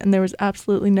outside, and there was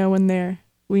absolutely no one there.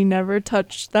 We never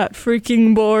touched that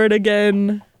freaking board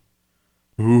again.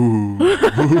 Ooh.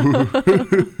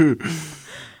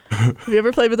 Have you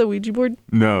ever played with a Ouija board?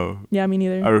 No. Yeah, me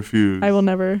neither. I refuse. I will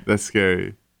never. That's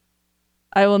scary.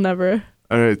 I will never.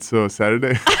 All right, so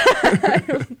Saturday. I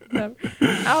will never.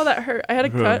 Ow, that hurt. I had a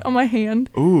cut on my hand.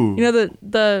 Ooh. You know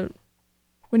the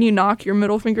when you knock, your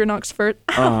middle finger knocks first.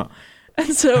 And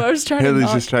so I was trying Haley to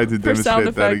knock just tried to for sound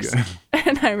demonstrate that effects, again.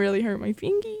 and I really hurt my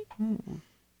fingy.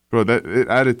 Bro, that it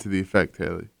added to the effect,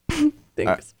 Haley.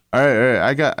 Thanks. All right.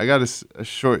 I got a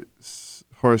short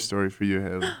horror story for you,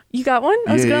 Haley. You got one?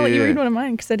 I was gonna let you Yeah. read one of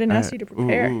mine because I didn't ask you to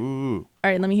prepare. Ooh.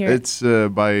 All right, let me hear it. It's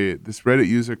by this Reddit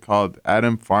user called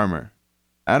Adam Farmer.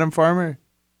 Adam Farmer,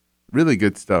 really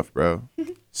good stuff, bro.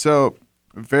 So,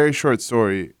 very short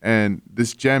story, and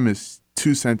this gem is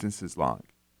 2 sentences long.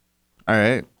 All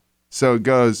right. So it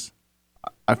goes,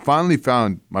 I finally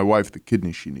found my wife the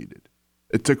kidney she needed.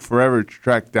 It took forever to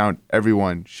track down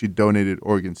everyone she donated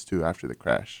organs to after the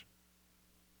crash.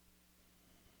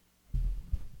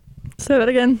 Say that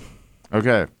again.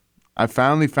 Okay. I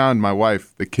finally found my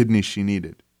wife the kidney she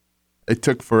needed. It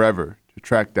took forever to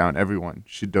track down everyone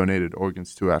she donated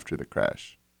organs to after the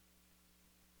crash.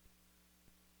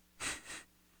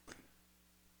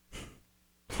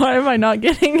 Why am I not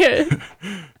getting it?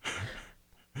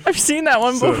 I've seen that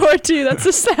one before too. That's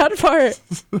the sad part.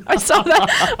 I saw that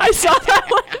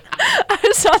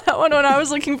one when I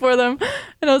was looking for them,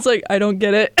 and I was like, I don't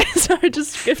get it, so I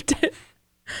just skipped it.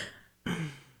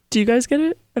 Do you guys get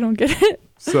it? I don't get it.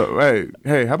 So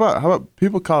hey, how about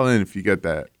people call in if you get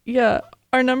that? Yeah,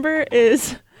 our number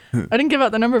is. I didn't give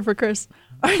out the number for Chris.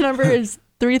 Our number is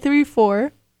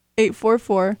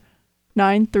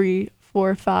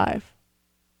 334-844-9345.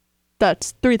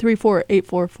 That's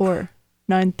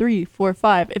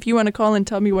 334-844-9345. If you want to call and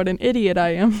tell me what an idiot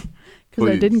I am, because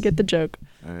I didn't get the joke.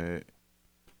 All right.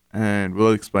 And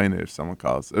we'll explain it if someone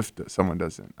calls. If someone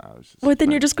doesn't, I was just. What?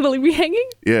 Then you're just gonna leave me hanging?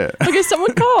 Yeah. Okay,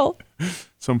 someone call.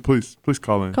 Please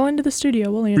call in. Call into the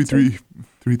studio. We'll answer.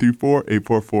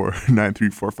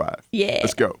 334-844-9345. Yeah.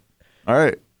 Let's go. All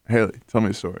right, Haley, tell me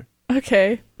a story.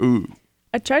 Okay. Ooh.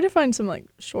 I tried to find some like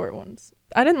short ones.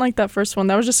 I didn't like that first one.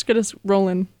 That was just gonna roll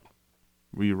in.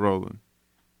 We rolling.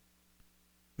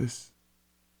 This.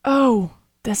 Oh,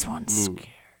 this one's Ooh. scary.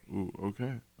 Ooh.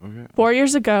 Okay. 4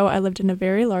 years ago, I lived in a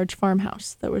very large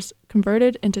farmhouse that was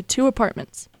converted into 2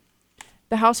 apartments.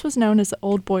 The house was known as the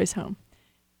Old Boys' Home.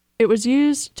 It was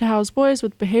used to house boys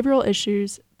with behavioral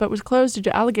issues, but was closed due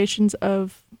to allegations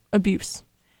of abuse.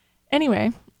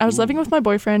 Anyway, I was living with my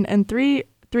boyfriend and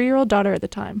three-year-old daughter at the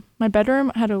time. My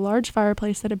bedroom had a large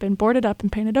fireplace that had been boarded up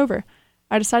and painted over.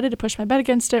 I decided to push my bed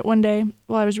against it one day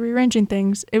while I was rearranging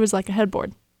things. It was like a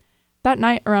headboard. That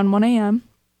night, around 1 a.m.,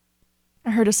 I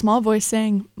heard a small voice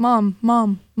saying, "Mom,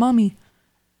 Mom, Mommy."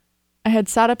 I had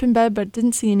sat up in bed but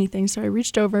didn't see anything, so I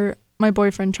reached over my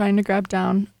boyfriend trying to grab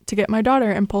down to get my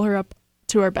daughter and pull her up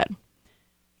to our bed. I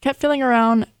kept feeling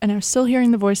around, and I was still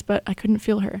hearing the voice, but I couldn't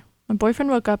feel her. My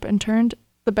boyfriend woke up and turned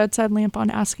the bedside lamp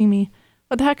on, asking me,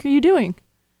 "What the heck are you doing?"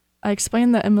 I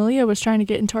explained that Amelia was trying to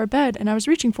get into our bed, and I was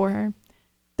reaching for her.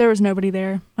 There was nobody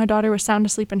there. My daughter was sound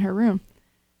asleep in her room.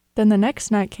 Then the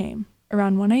next night came.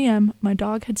 Around 1 a.m., my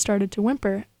dog had started to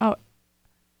whimper at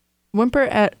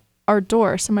our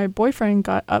door, so my boyfriend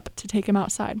got up to take him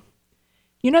outside.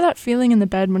 You know that feeling in the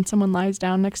bed when someone lies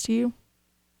down next to you?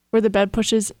 Where the bed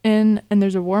pushes in and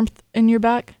there's a warmth in your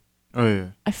back? Oh, yeah.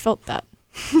 I felt that.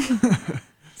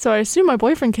 So I assumed my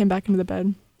boyfriend came back into the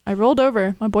bed. I rolled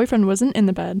over. My boyfriend wasn't in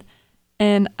the bed.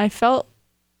 And I felt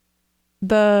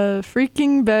the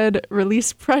freaking bed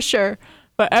release pressure.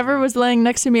 Whatever was laying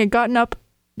next to me had gotten up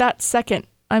that second.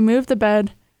 I moved the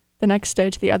bed the next day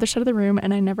to the other side of the room,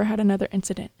 and I never had another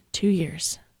incident. 2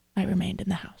 years I remained in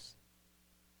the house.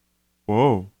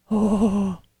 Whoa.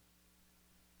 Oh.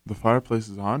 The fireplace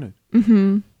is haunted.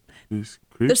 Mm-hmm. It's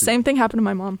creepy. The same thing happened to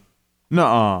my mom.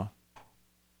 Nuh-uh.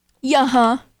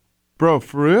 Yeah-huh. Bro,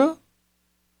 for real?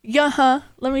 Yeah-huh.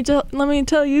 Let me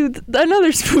tell you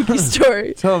another spooky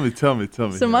story. Tell me.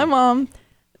 So my mom,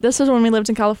 this was when we lived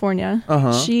in California.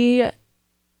 Uh-huh. She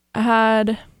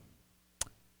had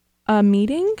a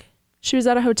meeting. She was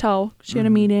at a hotel. She had a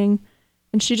meeting,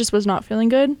 and she just was not feeling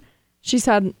good. She's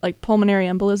had like pulmonary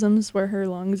embolisms where her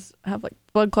lungs have like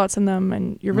blood clots in them,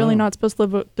 and you're really not supposed to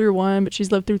live through 1, but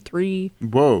she's lived through 3.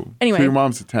 Whoa. Anyway. So your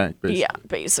mom's a tank, basically. Yeah,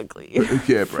 basically.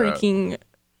 Yeah, bro. Freaking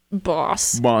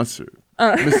boss. Monster.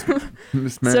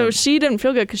 Miss Man. So she didn't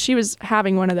feel good because she was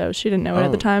having one of those. She didn't know it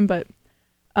at the time, but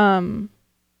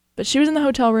But she was in the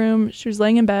hotel room. She was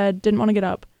laying in bed, didn't want to get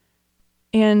up.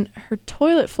 And her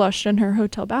toilet flushed in her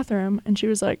hotel bathroom. And she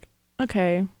was like,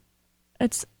 okay,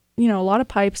 it's, a lot of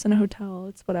pipes in a hotel.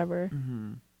 It's whatever.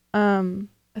 Mm-hmm.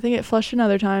 I think it flushed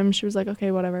another time. She was like,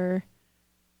 okay, whatever.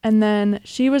 And then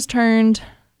she was turned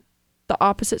the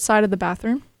opposite side of the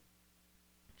bathroom.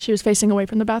 She was facing away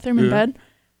from the bathroom in bed.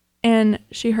 And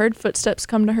she heard footsteps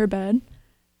come to her bed.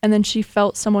 And then she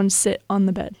felt someone sit on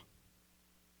the bed.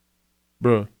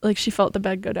 Bro. Like she felt the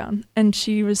bed go down. And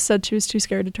said she was too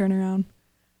scared to turn around.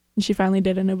 And she finally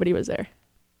did, and nobody was there.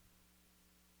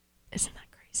 Isn't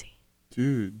that crazy?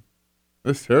 Dude,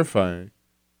 that's terrifying.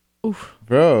 Oof.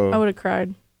 Bro. I would have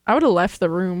cried. I would have left the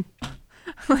room.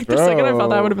 Like the second I felt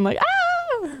that, I would have been like, ah!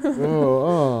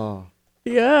 Oh.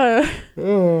 Yeah.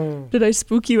 Oh. Did I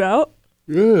spook you out?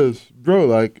 Yes. Bro,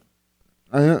 like,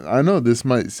 I know this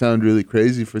might sound really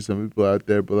crazy for some people out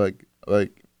there, but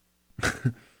like,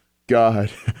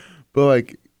 God. But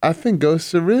like, I think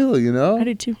ghosts are real, I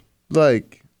do too.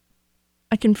 Like.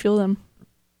 I can feel them.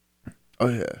 Oh,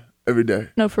 yeah. Every day.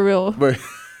 No, for real. But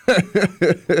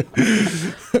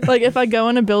like if I go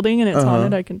in a building and it's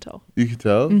haunted, I can tell. You can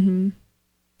tell? Mm-hmm.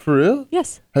 For real?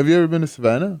 Yes. Have you ever been to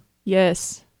Savannah?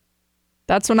 Yes.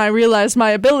 That's when I realized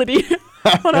my ability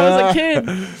when I was a kid.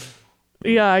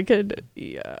 Yeah, I could.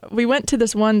 Yeah. We went to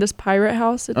this pirate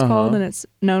house, it's called, and it's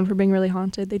known for being really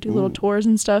haunted. They do little tours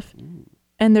and stuff.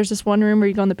 And there's this one room where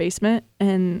you go in the basement,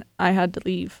 and I had to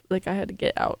leave. Like, I had to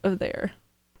get out of there.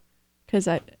 Because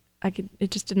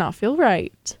it just did not feel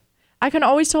right. I can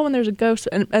always tell when there's a ghost,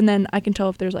 and then I can tell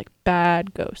if there's, like,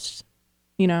 bad ghosts.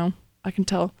 I can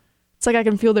tell. It's like I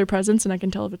can feel their presence, and I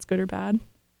can tell if it's good or bad.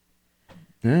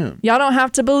 Damn. Y'all don't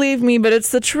have to believe me, but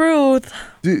it's the truth.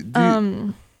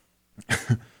 Do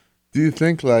you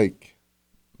think, like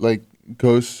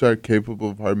ghosts are capable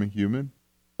of harming human?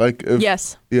 Like,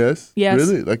 yes. Yes? Yes.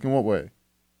 Really? Like, in what way?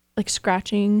 Like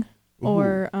scratching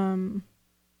or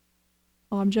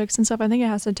objects and stuff. I think it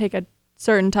has to take a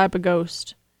certain type of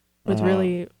ghost with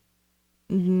really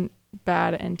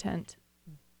bad intent.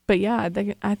 But yeah,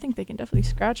 I think they can definitely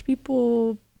scratch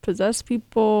people, possess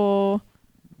people,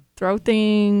 throw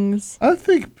things. I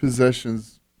think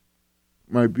possessions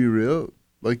might be real.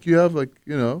 Like, you have,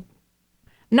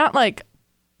 Not like,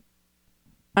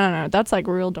 I don't know. That's like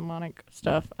real demonic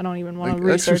stuff. I don't even want to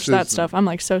research that stuff. I'm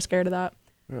like so scared of that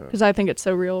because I think it's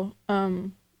so real.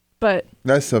 But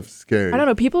that stuff's scary. I don't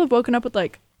know. People have woken up with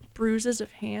like bruises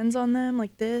of hands on them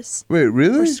like this. Wait,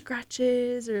 really? Or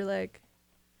scratches or like,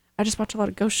 I just watch a lot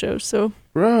of ghost shows. So,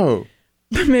 bro,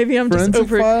 maybe I'm just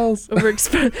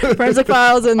overexposed. Forensic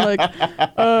Files and like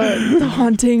The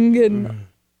Haunting. And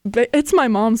it's my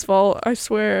mom's fault. I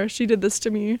swear. She did this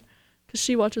to me because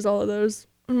she watches all of those.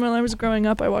 And when I was growing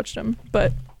up, I watched them.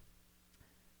 But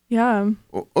yeah.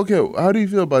 Okay, how do you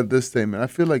feel about this statement? I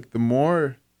feel like the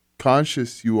more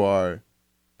conscious you are,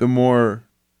 the more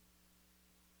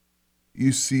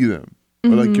you see them. Or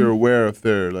like you're aware of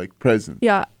their like presence.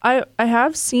 Yeah, I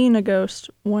have seen a ghost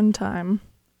one time.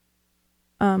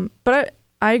 But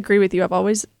I agree with you.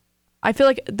 I feel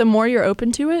like the more you're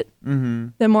open to it,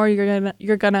 the more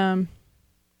you're gonna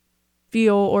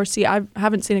feel or see. I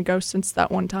haven't seen a ghost since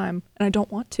that one time, and I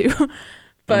don't want to.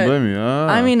 But don't blame me.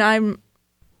 I mean, I'm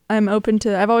open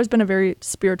to. I've always been a very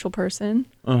spiritual person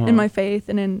in my faith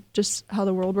and in just how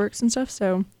the world works and stuff.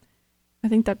 So I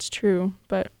think that's true.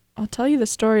 But I'll tell you the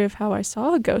story of how I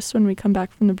saw a ghost when we come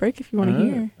back from the break if you want to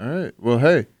hear. All right. Well,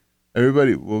 hey,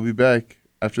 everybody, we'll be back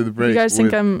after the break. If you guys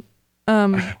think I'm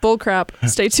bullcrap,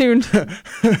 stay tuned.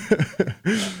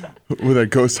 With our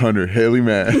ghost hunter, Haley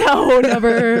Mann. No,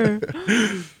 never.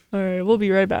 All right, we'll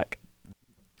be right back.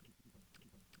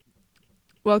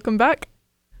 Welcome back.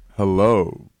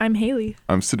 Hello. I'm Haley.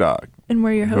 I'm Sadak. And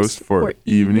we're your host for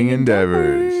Evening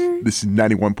Endeavors. This is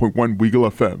 91.1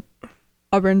 Weagle FM.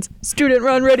 Auburn's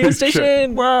student-run radio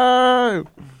station. Wow.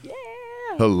 Yeah.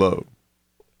 Hello.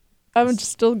 I'm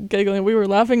just still giggling. We were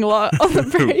laughing a lot on the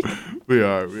break. We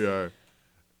are.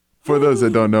 For those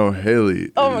that don't know,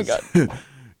 Haley. Oh my God.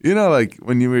 You know, like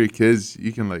when you were kids,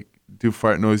 you can like do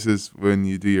fart noises when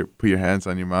you put your hands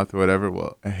on your mouth or whatever.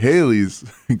 Well, Haley's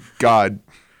God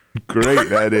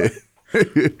great at it.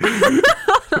 I'm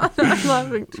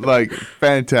laughing too. Like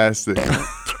fantastic.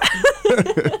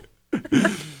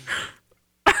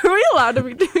 Are we allowed to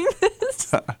be doing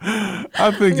this?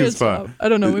 I think it's fun. I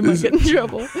don't know. We might get in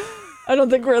trouble. I don't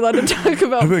think we're allowed to talk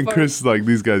about I think farts. Chris is like,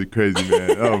 these guys are crazy,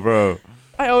 man. Oh, bro.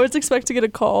 I always expect to get a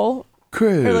call.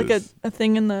 Chris. Or like a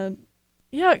thing in the...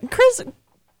 Yeah, Chris,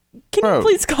 can you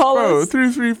please call us?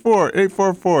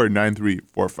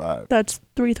 334-844-9345. That's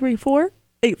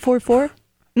 334-844?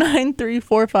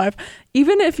 9345.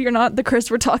 Even if you're not the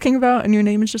Chris we're talking about and your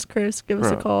name is just Chris, give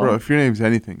us a call. Bro, if your name's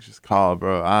anything, just call,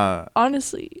 bro.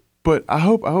 Honestly. But I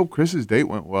hope Chris's date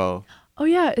went well. Oh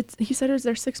yeah, he said it was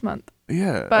their 6 month.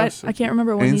 Yeah. But I can't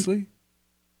remember when. Ainsley?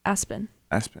 Aspen.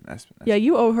 Yeah,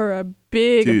 you owe her a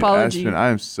big apology. Aspen, I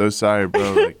am so sorry,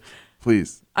 bro. Like,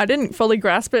 please. I didn't fully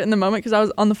grasp it in the moment because I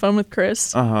was on the phone with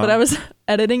Chris, but I was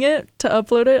editing it to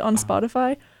upload it on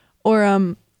Spotify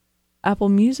or Apple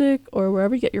Music or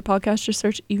wherever you get your podcast. Just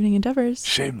search Evening Endeavors.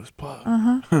 Shameless plug.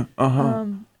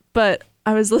 But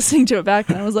I was listening to it back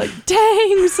and I was like,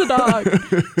 dang, Sadak,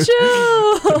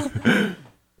 chill.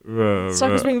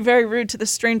 Sadak was being very rude to the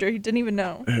stranger. He didn't even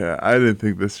know. Yeah, I didn't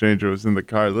think the stranger was in the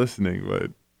car listening,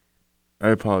 but I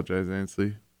apologize,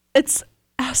 Ainsley. It's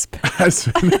Aspen.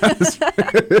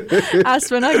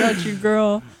 Aspen, I got you,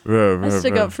 girl. I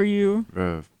stick up for you.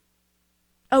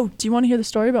 Oh, do you want to hear the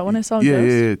story about when I saw a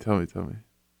ghost? Yeah. Tell me.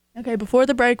 Okay, before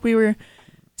the break, we were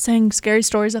saying scary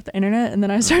stories off the internet, and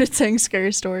then I started saying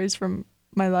scary stories from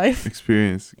my life.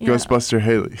 Experience. Yeah. Ghostbuster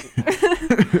Haley.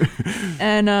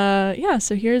 And,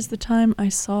 so here's the time I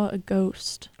saw a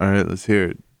ghost. All right, let's hear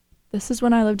it. This is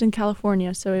when I lived in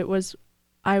California, so I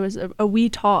was a wee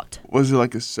tot. Was it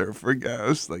like a surfer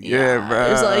ghost? Like, yeah bro.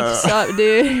 It was like, sup,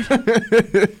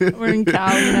 dude? We're in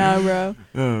Cali now, bro.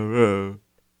 Oh, bro.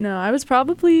 No, I was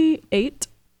probably 8.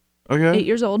 Okay. 8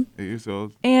 years old. 8 years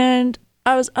old. And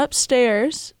I was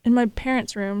upstairs in my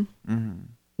parents' room,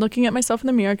 looking at myself in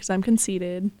the mirror because I'm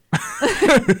conceited.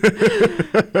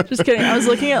 Just kidding. I was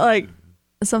looking at like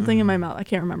something in my mouth. I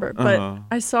can't remember. But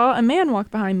I saw a man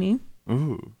walk behind me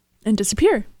and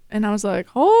disappear. And I was like,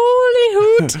 holy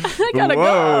hoot, I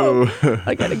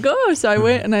gotta go. So I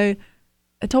went and I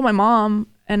told my mom,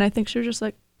 and I think she was just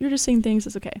like, you're just seeing things,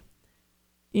 it's okay.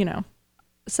 You know.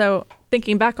 So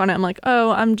thinking back on it, I'm like,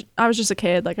 I was just a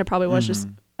kid. Like I probably was just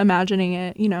imagining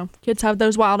it. You know, kids have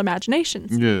those wild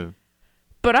imaginations. Yeah.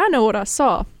 But I know what I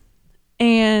saw.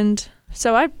 And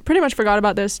so I pretty much forgot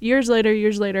about this. Years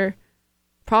later,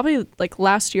 probably like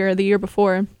last year or the year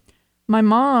before, my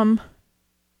mom,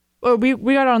 we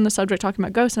got on the subject talking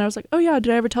about ghosts, and I was like, oh yeah,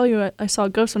 did I ever tell you I saw a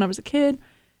ghost when I was a kid?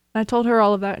 And I told her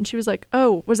all of that, and she was like,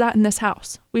 oh, was that in this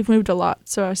house? We've moved a lot.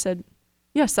 So I said,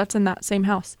 yes, that's in that same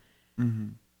house.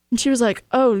 And she was like,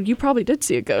 oh, you probably did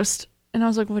see a ghost. And I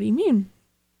was like, what do you mean?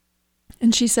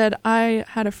 And she said, I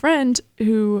had a friend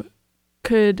who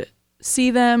could see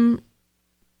them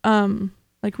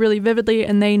like really vividly,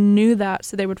 and they knew that,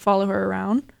 so they would follow her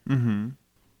around.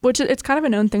 Which it's kind of a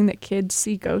known thing that kids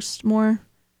see ghosts more.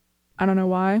 I don't know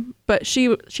why, but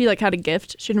she like had a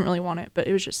gift. She didn't really want it, but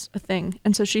it was just a thing.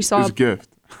 And so she saw it was a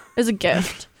gift. It was a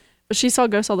gift. But she saw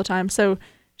ghosts all the time. So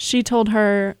she told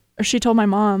my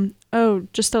mom, oh,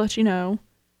 just to let you know,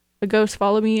 a ghost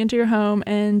followed me into your home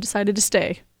and decided to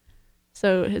stay.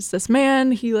 So it's this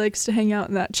man, he likes to hang out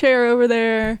in that chair over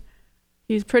there.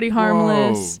 He's pretty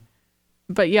harmless. Whoa.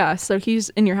 But yeah, so he's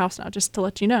in your house now, just to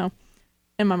let you know.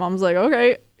 And my mom's like,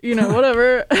 okay, you know,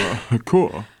 whatever.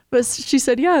 Cool. But she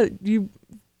said, yeah, you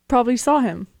probably saw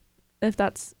him. If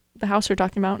that's the house you're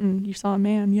talking about and you saw a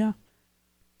man, yeah.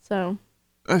 So.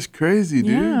 That's crazy,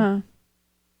 dude. Yeah.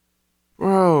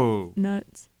 Bro.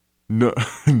 Nuts. No.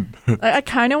 I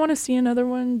kind of want to see another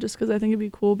one just because I think it'd be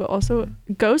cool. But also,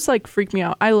 ghosts like freak me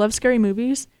out. I love scary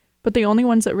movies, but the only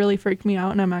ones that really freak me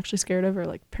out and I'm actually scared of are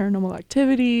like Paranormal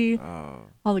Activity,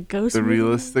 all the ghost movies. The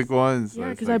realistic ones? Yeah,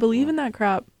 because like, I believe in that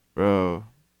crap. Bro.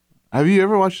 Have you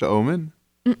ever watched The Omen?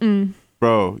 Mm-mm.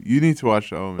 Bro, you need to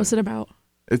watch The Omen. What's it about?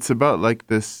 It's about like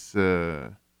this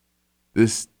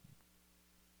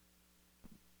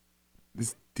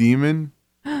demon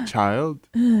child.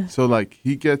 So like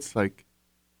he gets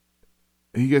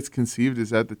conceived. Is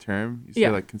that the term? You say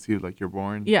like conceived, like you're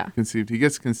born? Yeah. Conceived. He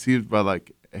gets conceived by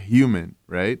like a human,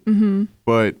 right? Mm-hmm.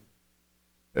 But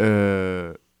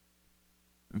the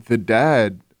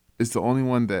dad is the only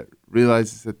one that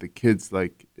realizes that the kid's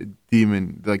like a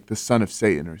demon, like the son of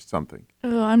Satan or something.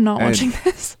 Oh, I'm not watching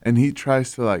this. And he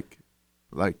tries to like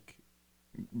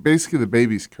basically the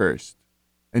baby's cursed,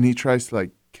 and he tries to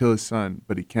like kill his son,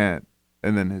 but he can't.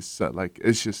 And then his son, like,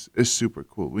 it's super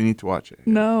cool. We need to watch it.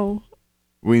 No.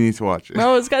 We need to watch it.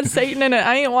 No, it's got Satan in it.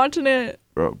 I ain't watching it.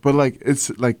 Bro, but like, it's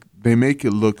like, they make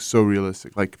it look so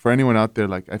realistic. Like, for anyone out there,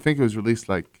 like, I think it was released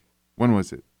like, when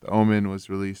was it? The Omen was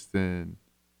released in,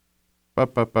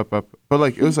 but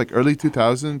like, it was like early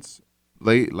 2000s,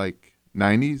 late like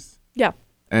 90s. Yeah.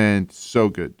 And so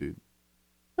good, dude.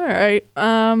 All right.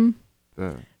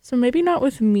 So maybe not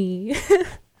with me.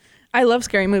 I love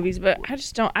scary movies, but I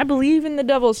just don't. I believe in the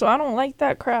devil, so I don't like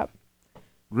that crap.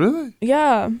 Really?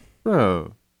 Yeah.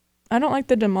 Bro. I don't like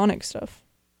the demonic stuff.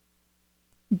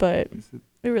 But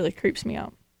It really creeps me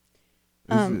out.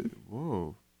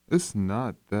 Whoa. It's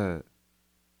not that.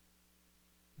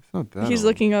 It's not that. He's old.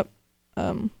 looking up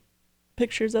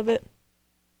pictures of it.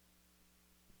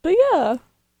 But yeah.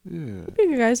 Yeah. Hope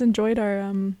you guys enjoyed our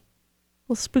little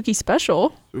spooky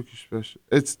special. Spooky special.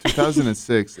 It's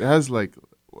 2006. It has like,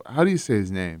 how do you say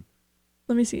his name?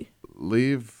 Let me see.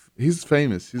 He's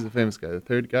famous. He's a famous guy. The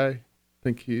third guy, I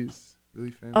think he's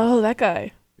really famous. Oh, that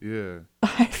guy. Yeah. I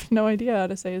have no idea how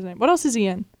to say his name. What else is he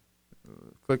in?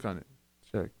 Click on it.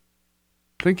 Check.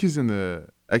 I think he's in the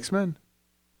X-Men.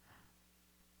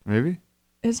 Maybe.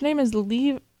 His name is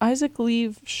Isaac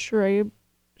Lev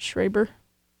Schreiber.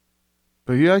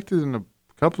 But he acted in a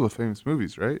couple of famous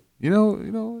movies, right? You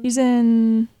know. He's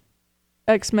in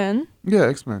X-Men. Yeah,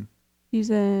 X-Men. He's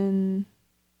in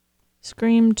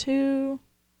Scream 2.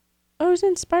 Oh, he's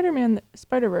in Spider-Man,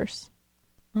 Spider-Verse.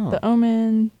 Oh. The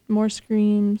Omen, more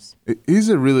Screams. He's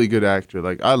a really good actor.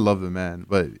 Like, I love the man,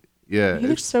 but yeah. He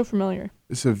looks so familiar.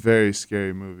 It's a very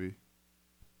scary movie.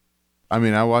 I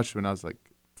mean, I watched it when I was like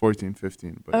 14,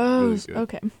 15, but really good.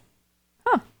 Okay.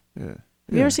 Huh. Yeah. Have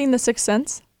you ever seen The Sixth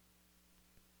Sense?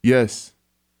 Yes.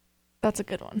 That's a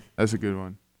good one. That's a good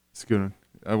one. It's a good one.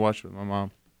 I watched it with my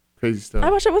mom. Crazy stuff. I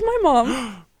watched it with my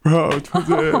mom. Bro,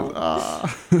 twins. All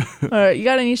right, you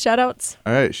got any shout-outs?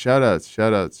 All right, shout-outs.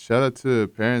 Shout out to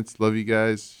parents. Love you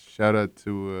guys. Shout out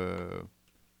to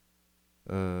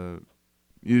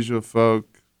Usual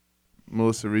Folk,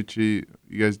 Melissa Ricci.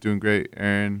 You guys doing great.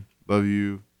 Aaron, love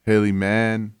you. Haley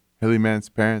Mann's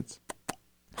parents.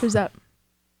 Who's that?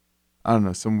 I don't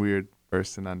know, some weird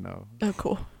person I know. Oh,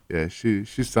 cool. Yeah, she's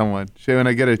someone. When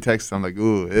I get her text, I'm like,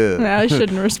 ooh, yeah. Nah, I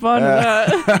shouldn't respond to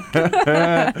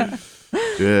that.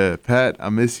 Yeah, Pat, I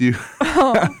miss you.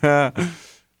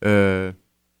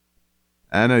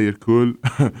 Anna, you're cool.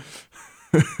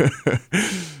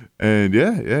 And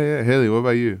yeah. Haley, what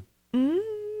about you?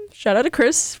 Shout out to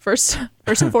Chris, first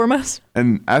and foremost.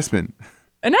 And Aspen.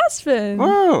 And Aspen.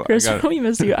 Whoa. Chris, we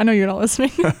miss you. I know you're not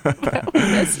listening. But we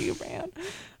miss you,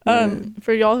 man.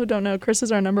 For y'all who don't know, Chris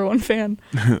is our number one fan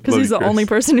because he's the only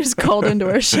person who's called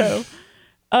into our show.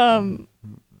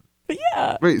 But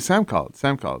yeah. Wait, Sam called.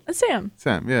 Sam,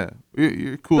 yeah.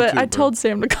 You're cool but too, I bro. told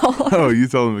Sam to call. Oh, you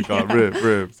told him to call. Yeah.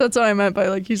 Rip. So that's what I meant by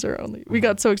like he's our only. We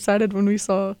got so excited when we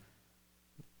saw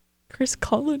Chris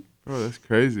calling. Bro, that's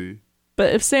crazy.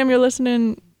 But if Sam, you're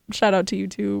listening, shout out to you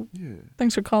too. Yeah.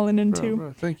 Thanks for calling in too.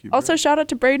 Bro, thank you. Bro. Also, shout out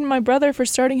to Braden, my brother, for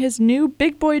starting his new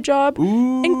big boy job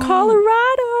Ooh, in Colorado.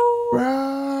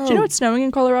 Bro. Do you know it's snowing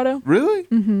in Colorado? Really?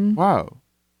 Mm-hmm. Wow.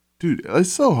 Dude,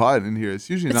 it's so hot in here. It's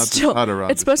usually not this hot around.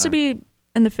 It's supposed to be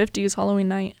in the 50s Halloween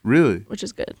night. Really? Which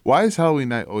is good. Why is Halloween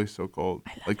night always so cold?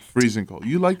 Like freezing cold.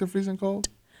 You like the freezing cold?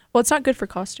 Well, it's not good for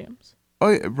costumes. Oh,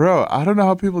 yeah, bro. I don't know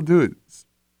how people do it.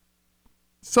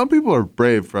 Some people are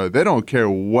brave, bro. They don't care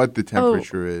what the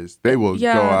temperature is. They will go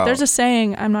out. Yeah, there's a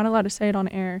saying. I'm not allowed to say it on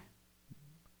air.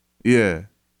 Yeah.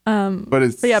 But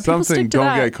it's yeah, something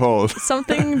don't get cold.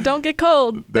 Something don't get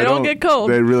cold. They don't get cold.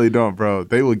 They really don't, bro.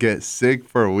 They will get sick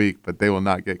for a week, but they will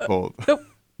not get cold.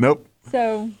 Nope.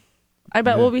 So I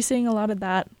bet we'll be seeing a lot of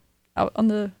that out on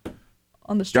the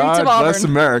streets God of Auburn. bless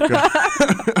America.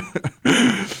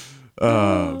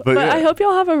 But yeah. I hope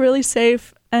y'all have a really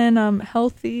safe and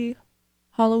healthy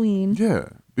Halloween. Yeah.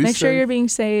 Make sure you're being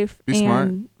safe Be and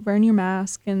smart. wearing your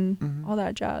mask and all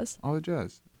that jazz. All the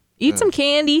jazz. Eat some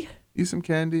candy. Eat some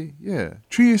candy. Yeah.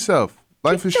 Treat yourself.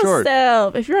 Life is short.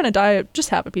 If you're on a diet, just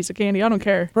have a piece of candy. I don't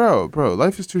care. Bro,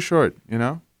 life is too short, you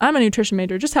know? I'm a nutrition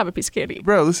major. Just have a piece of candy.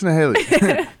 Bro, listen to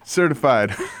Haley.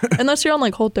 Certified. Unless you're on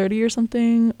like Whole30 or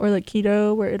something, or like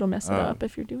keto, where it'll mess it up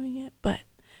if you're doing it. But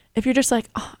if you're just like,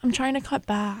 oh, I'm trying to cut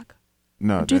back.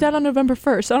 No. Do that on November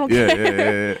 1st. I don't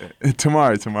care. Yeah.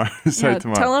 Tomorrow. Sorry,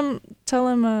 tomorrow. Tell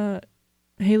him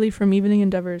Haley from Evening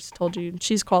Endeavors told you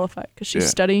she's qualified because she's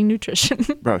studying nutrition.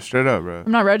 Bro, straight up, bro.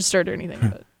 I'm not registered or anything.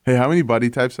 But Hey, how many body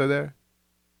types are there?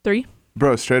 3.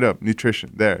 Bro, straight up,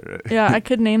 nutrition. There. Yeah, I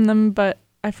could name them, but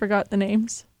I forgot the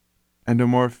names.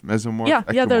 Endomorph, mesomorph, Yeah,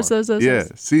 ectomorph. those. Yeah,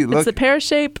 see, look. It's the pear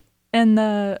shape and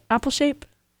the apple shape.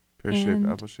 Pear shape,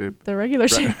 apple shape. The regular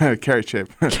shape. Carrot shape.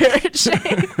 Carrot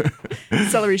shape.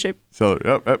 Celery shape. Celery,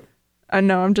 yep. I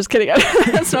know, I'm just kidding.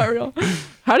 That's not real.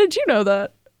 How did you know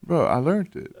that? Bro, I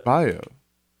learned it. Bio.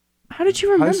 How did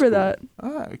you remember that?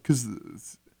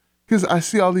 Because I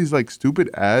see all these like stupid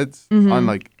ads on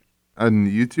like on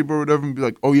YouTube or whatever and be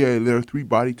like, oh yeah, there are 3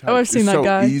 body types. Oh, I've seen that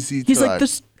guy. Easy He's to like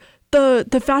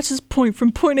the fastest point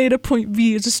from point A to point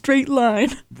B is a straight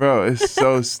line. Bro, it's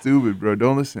so stupid, bro.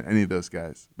 Don't listen to any of those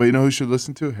guys. But you know who you should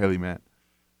listen to? Haley Mann.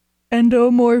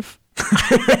 Endomorph. All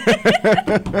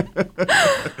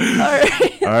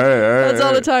right. All right. That's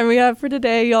all the time we have for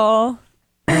today, y'all.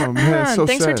 Oh man, so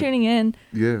Thanks sad. for tuning in.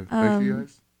 Yeah, thank you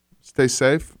guys. Stay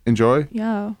safe. Enjoy.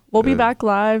 Yeah, we'll be back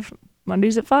live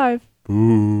Mondays at 5.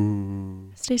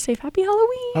 Boo. Stay safe. Happy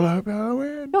Halloween. Happy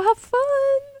Halloween. Go have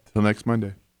fun. Till next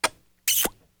Monday.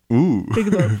 Ooh. Big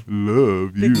love.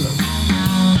 Love Big you. love.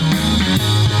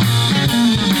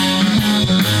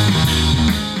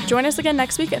 Join us again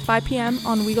next week at 5 p.m.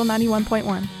 on Weagle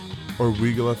 91.1. Or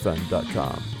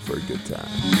WeagleFM.com for a good time.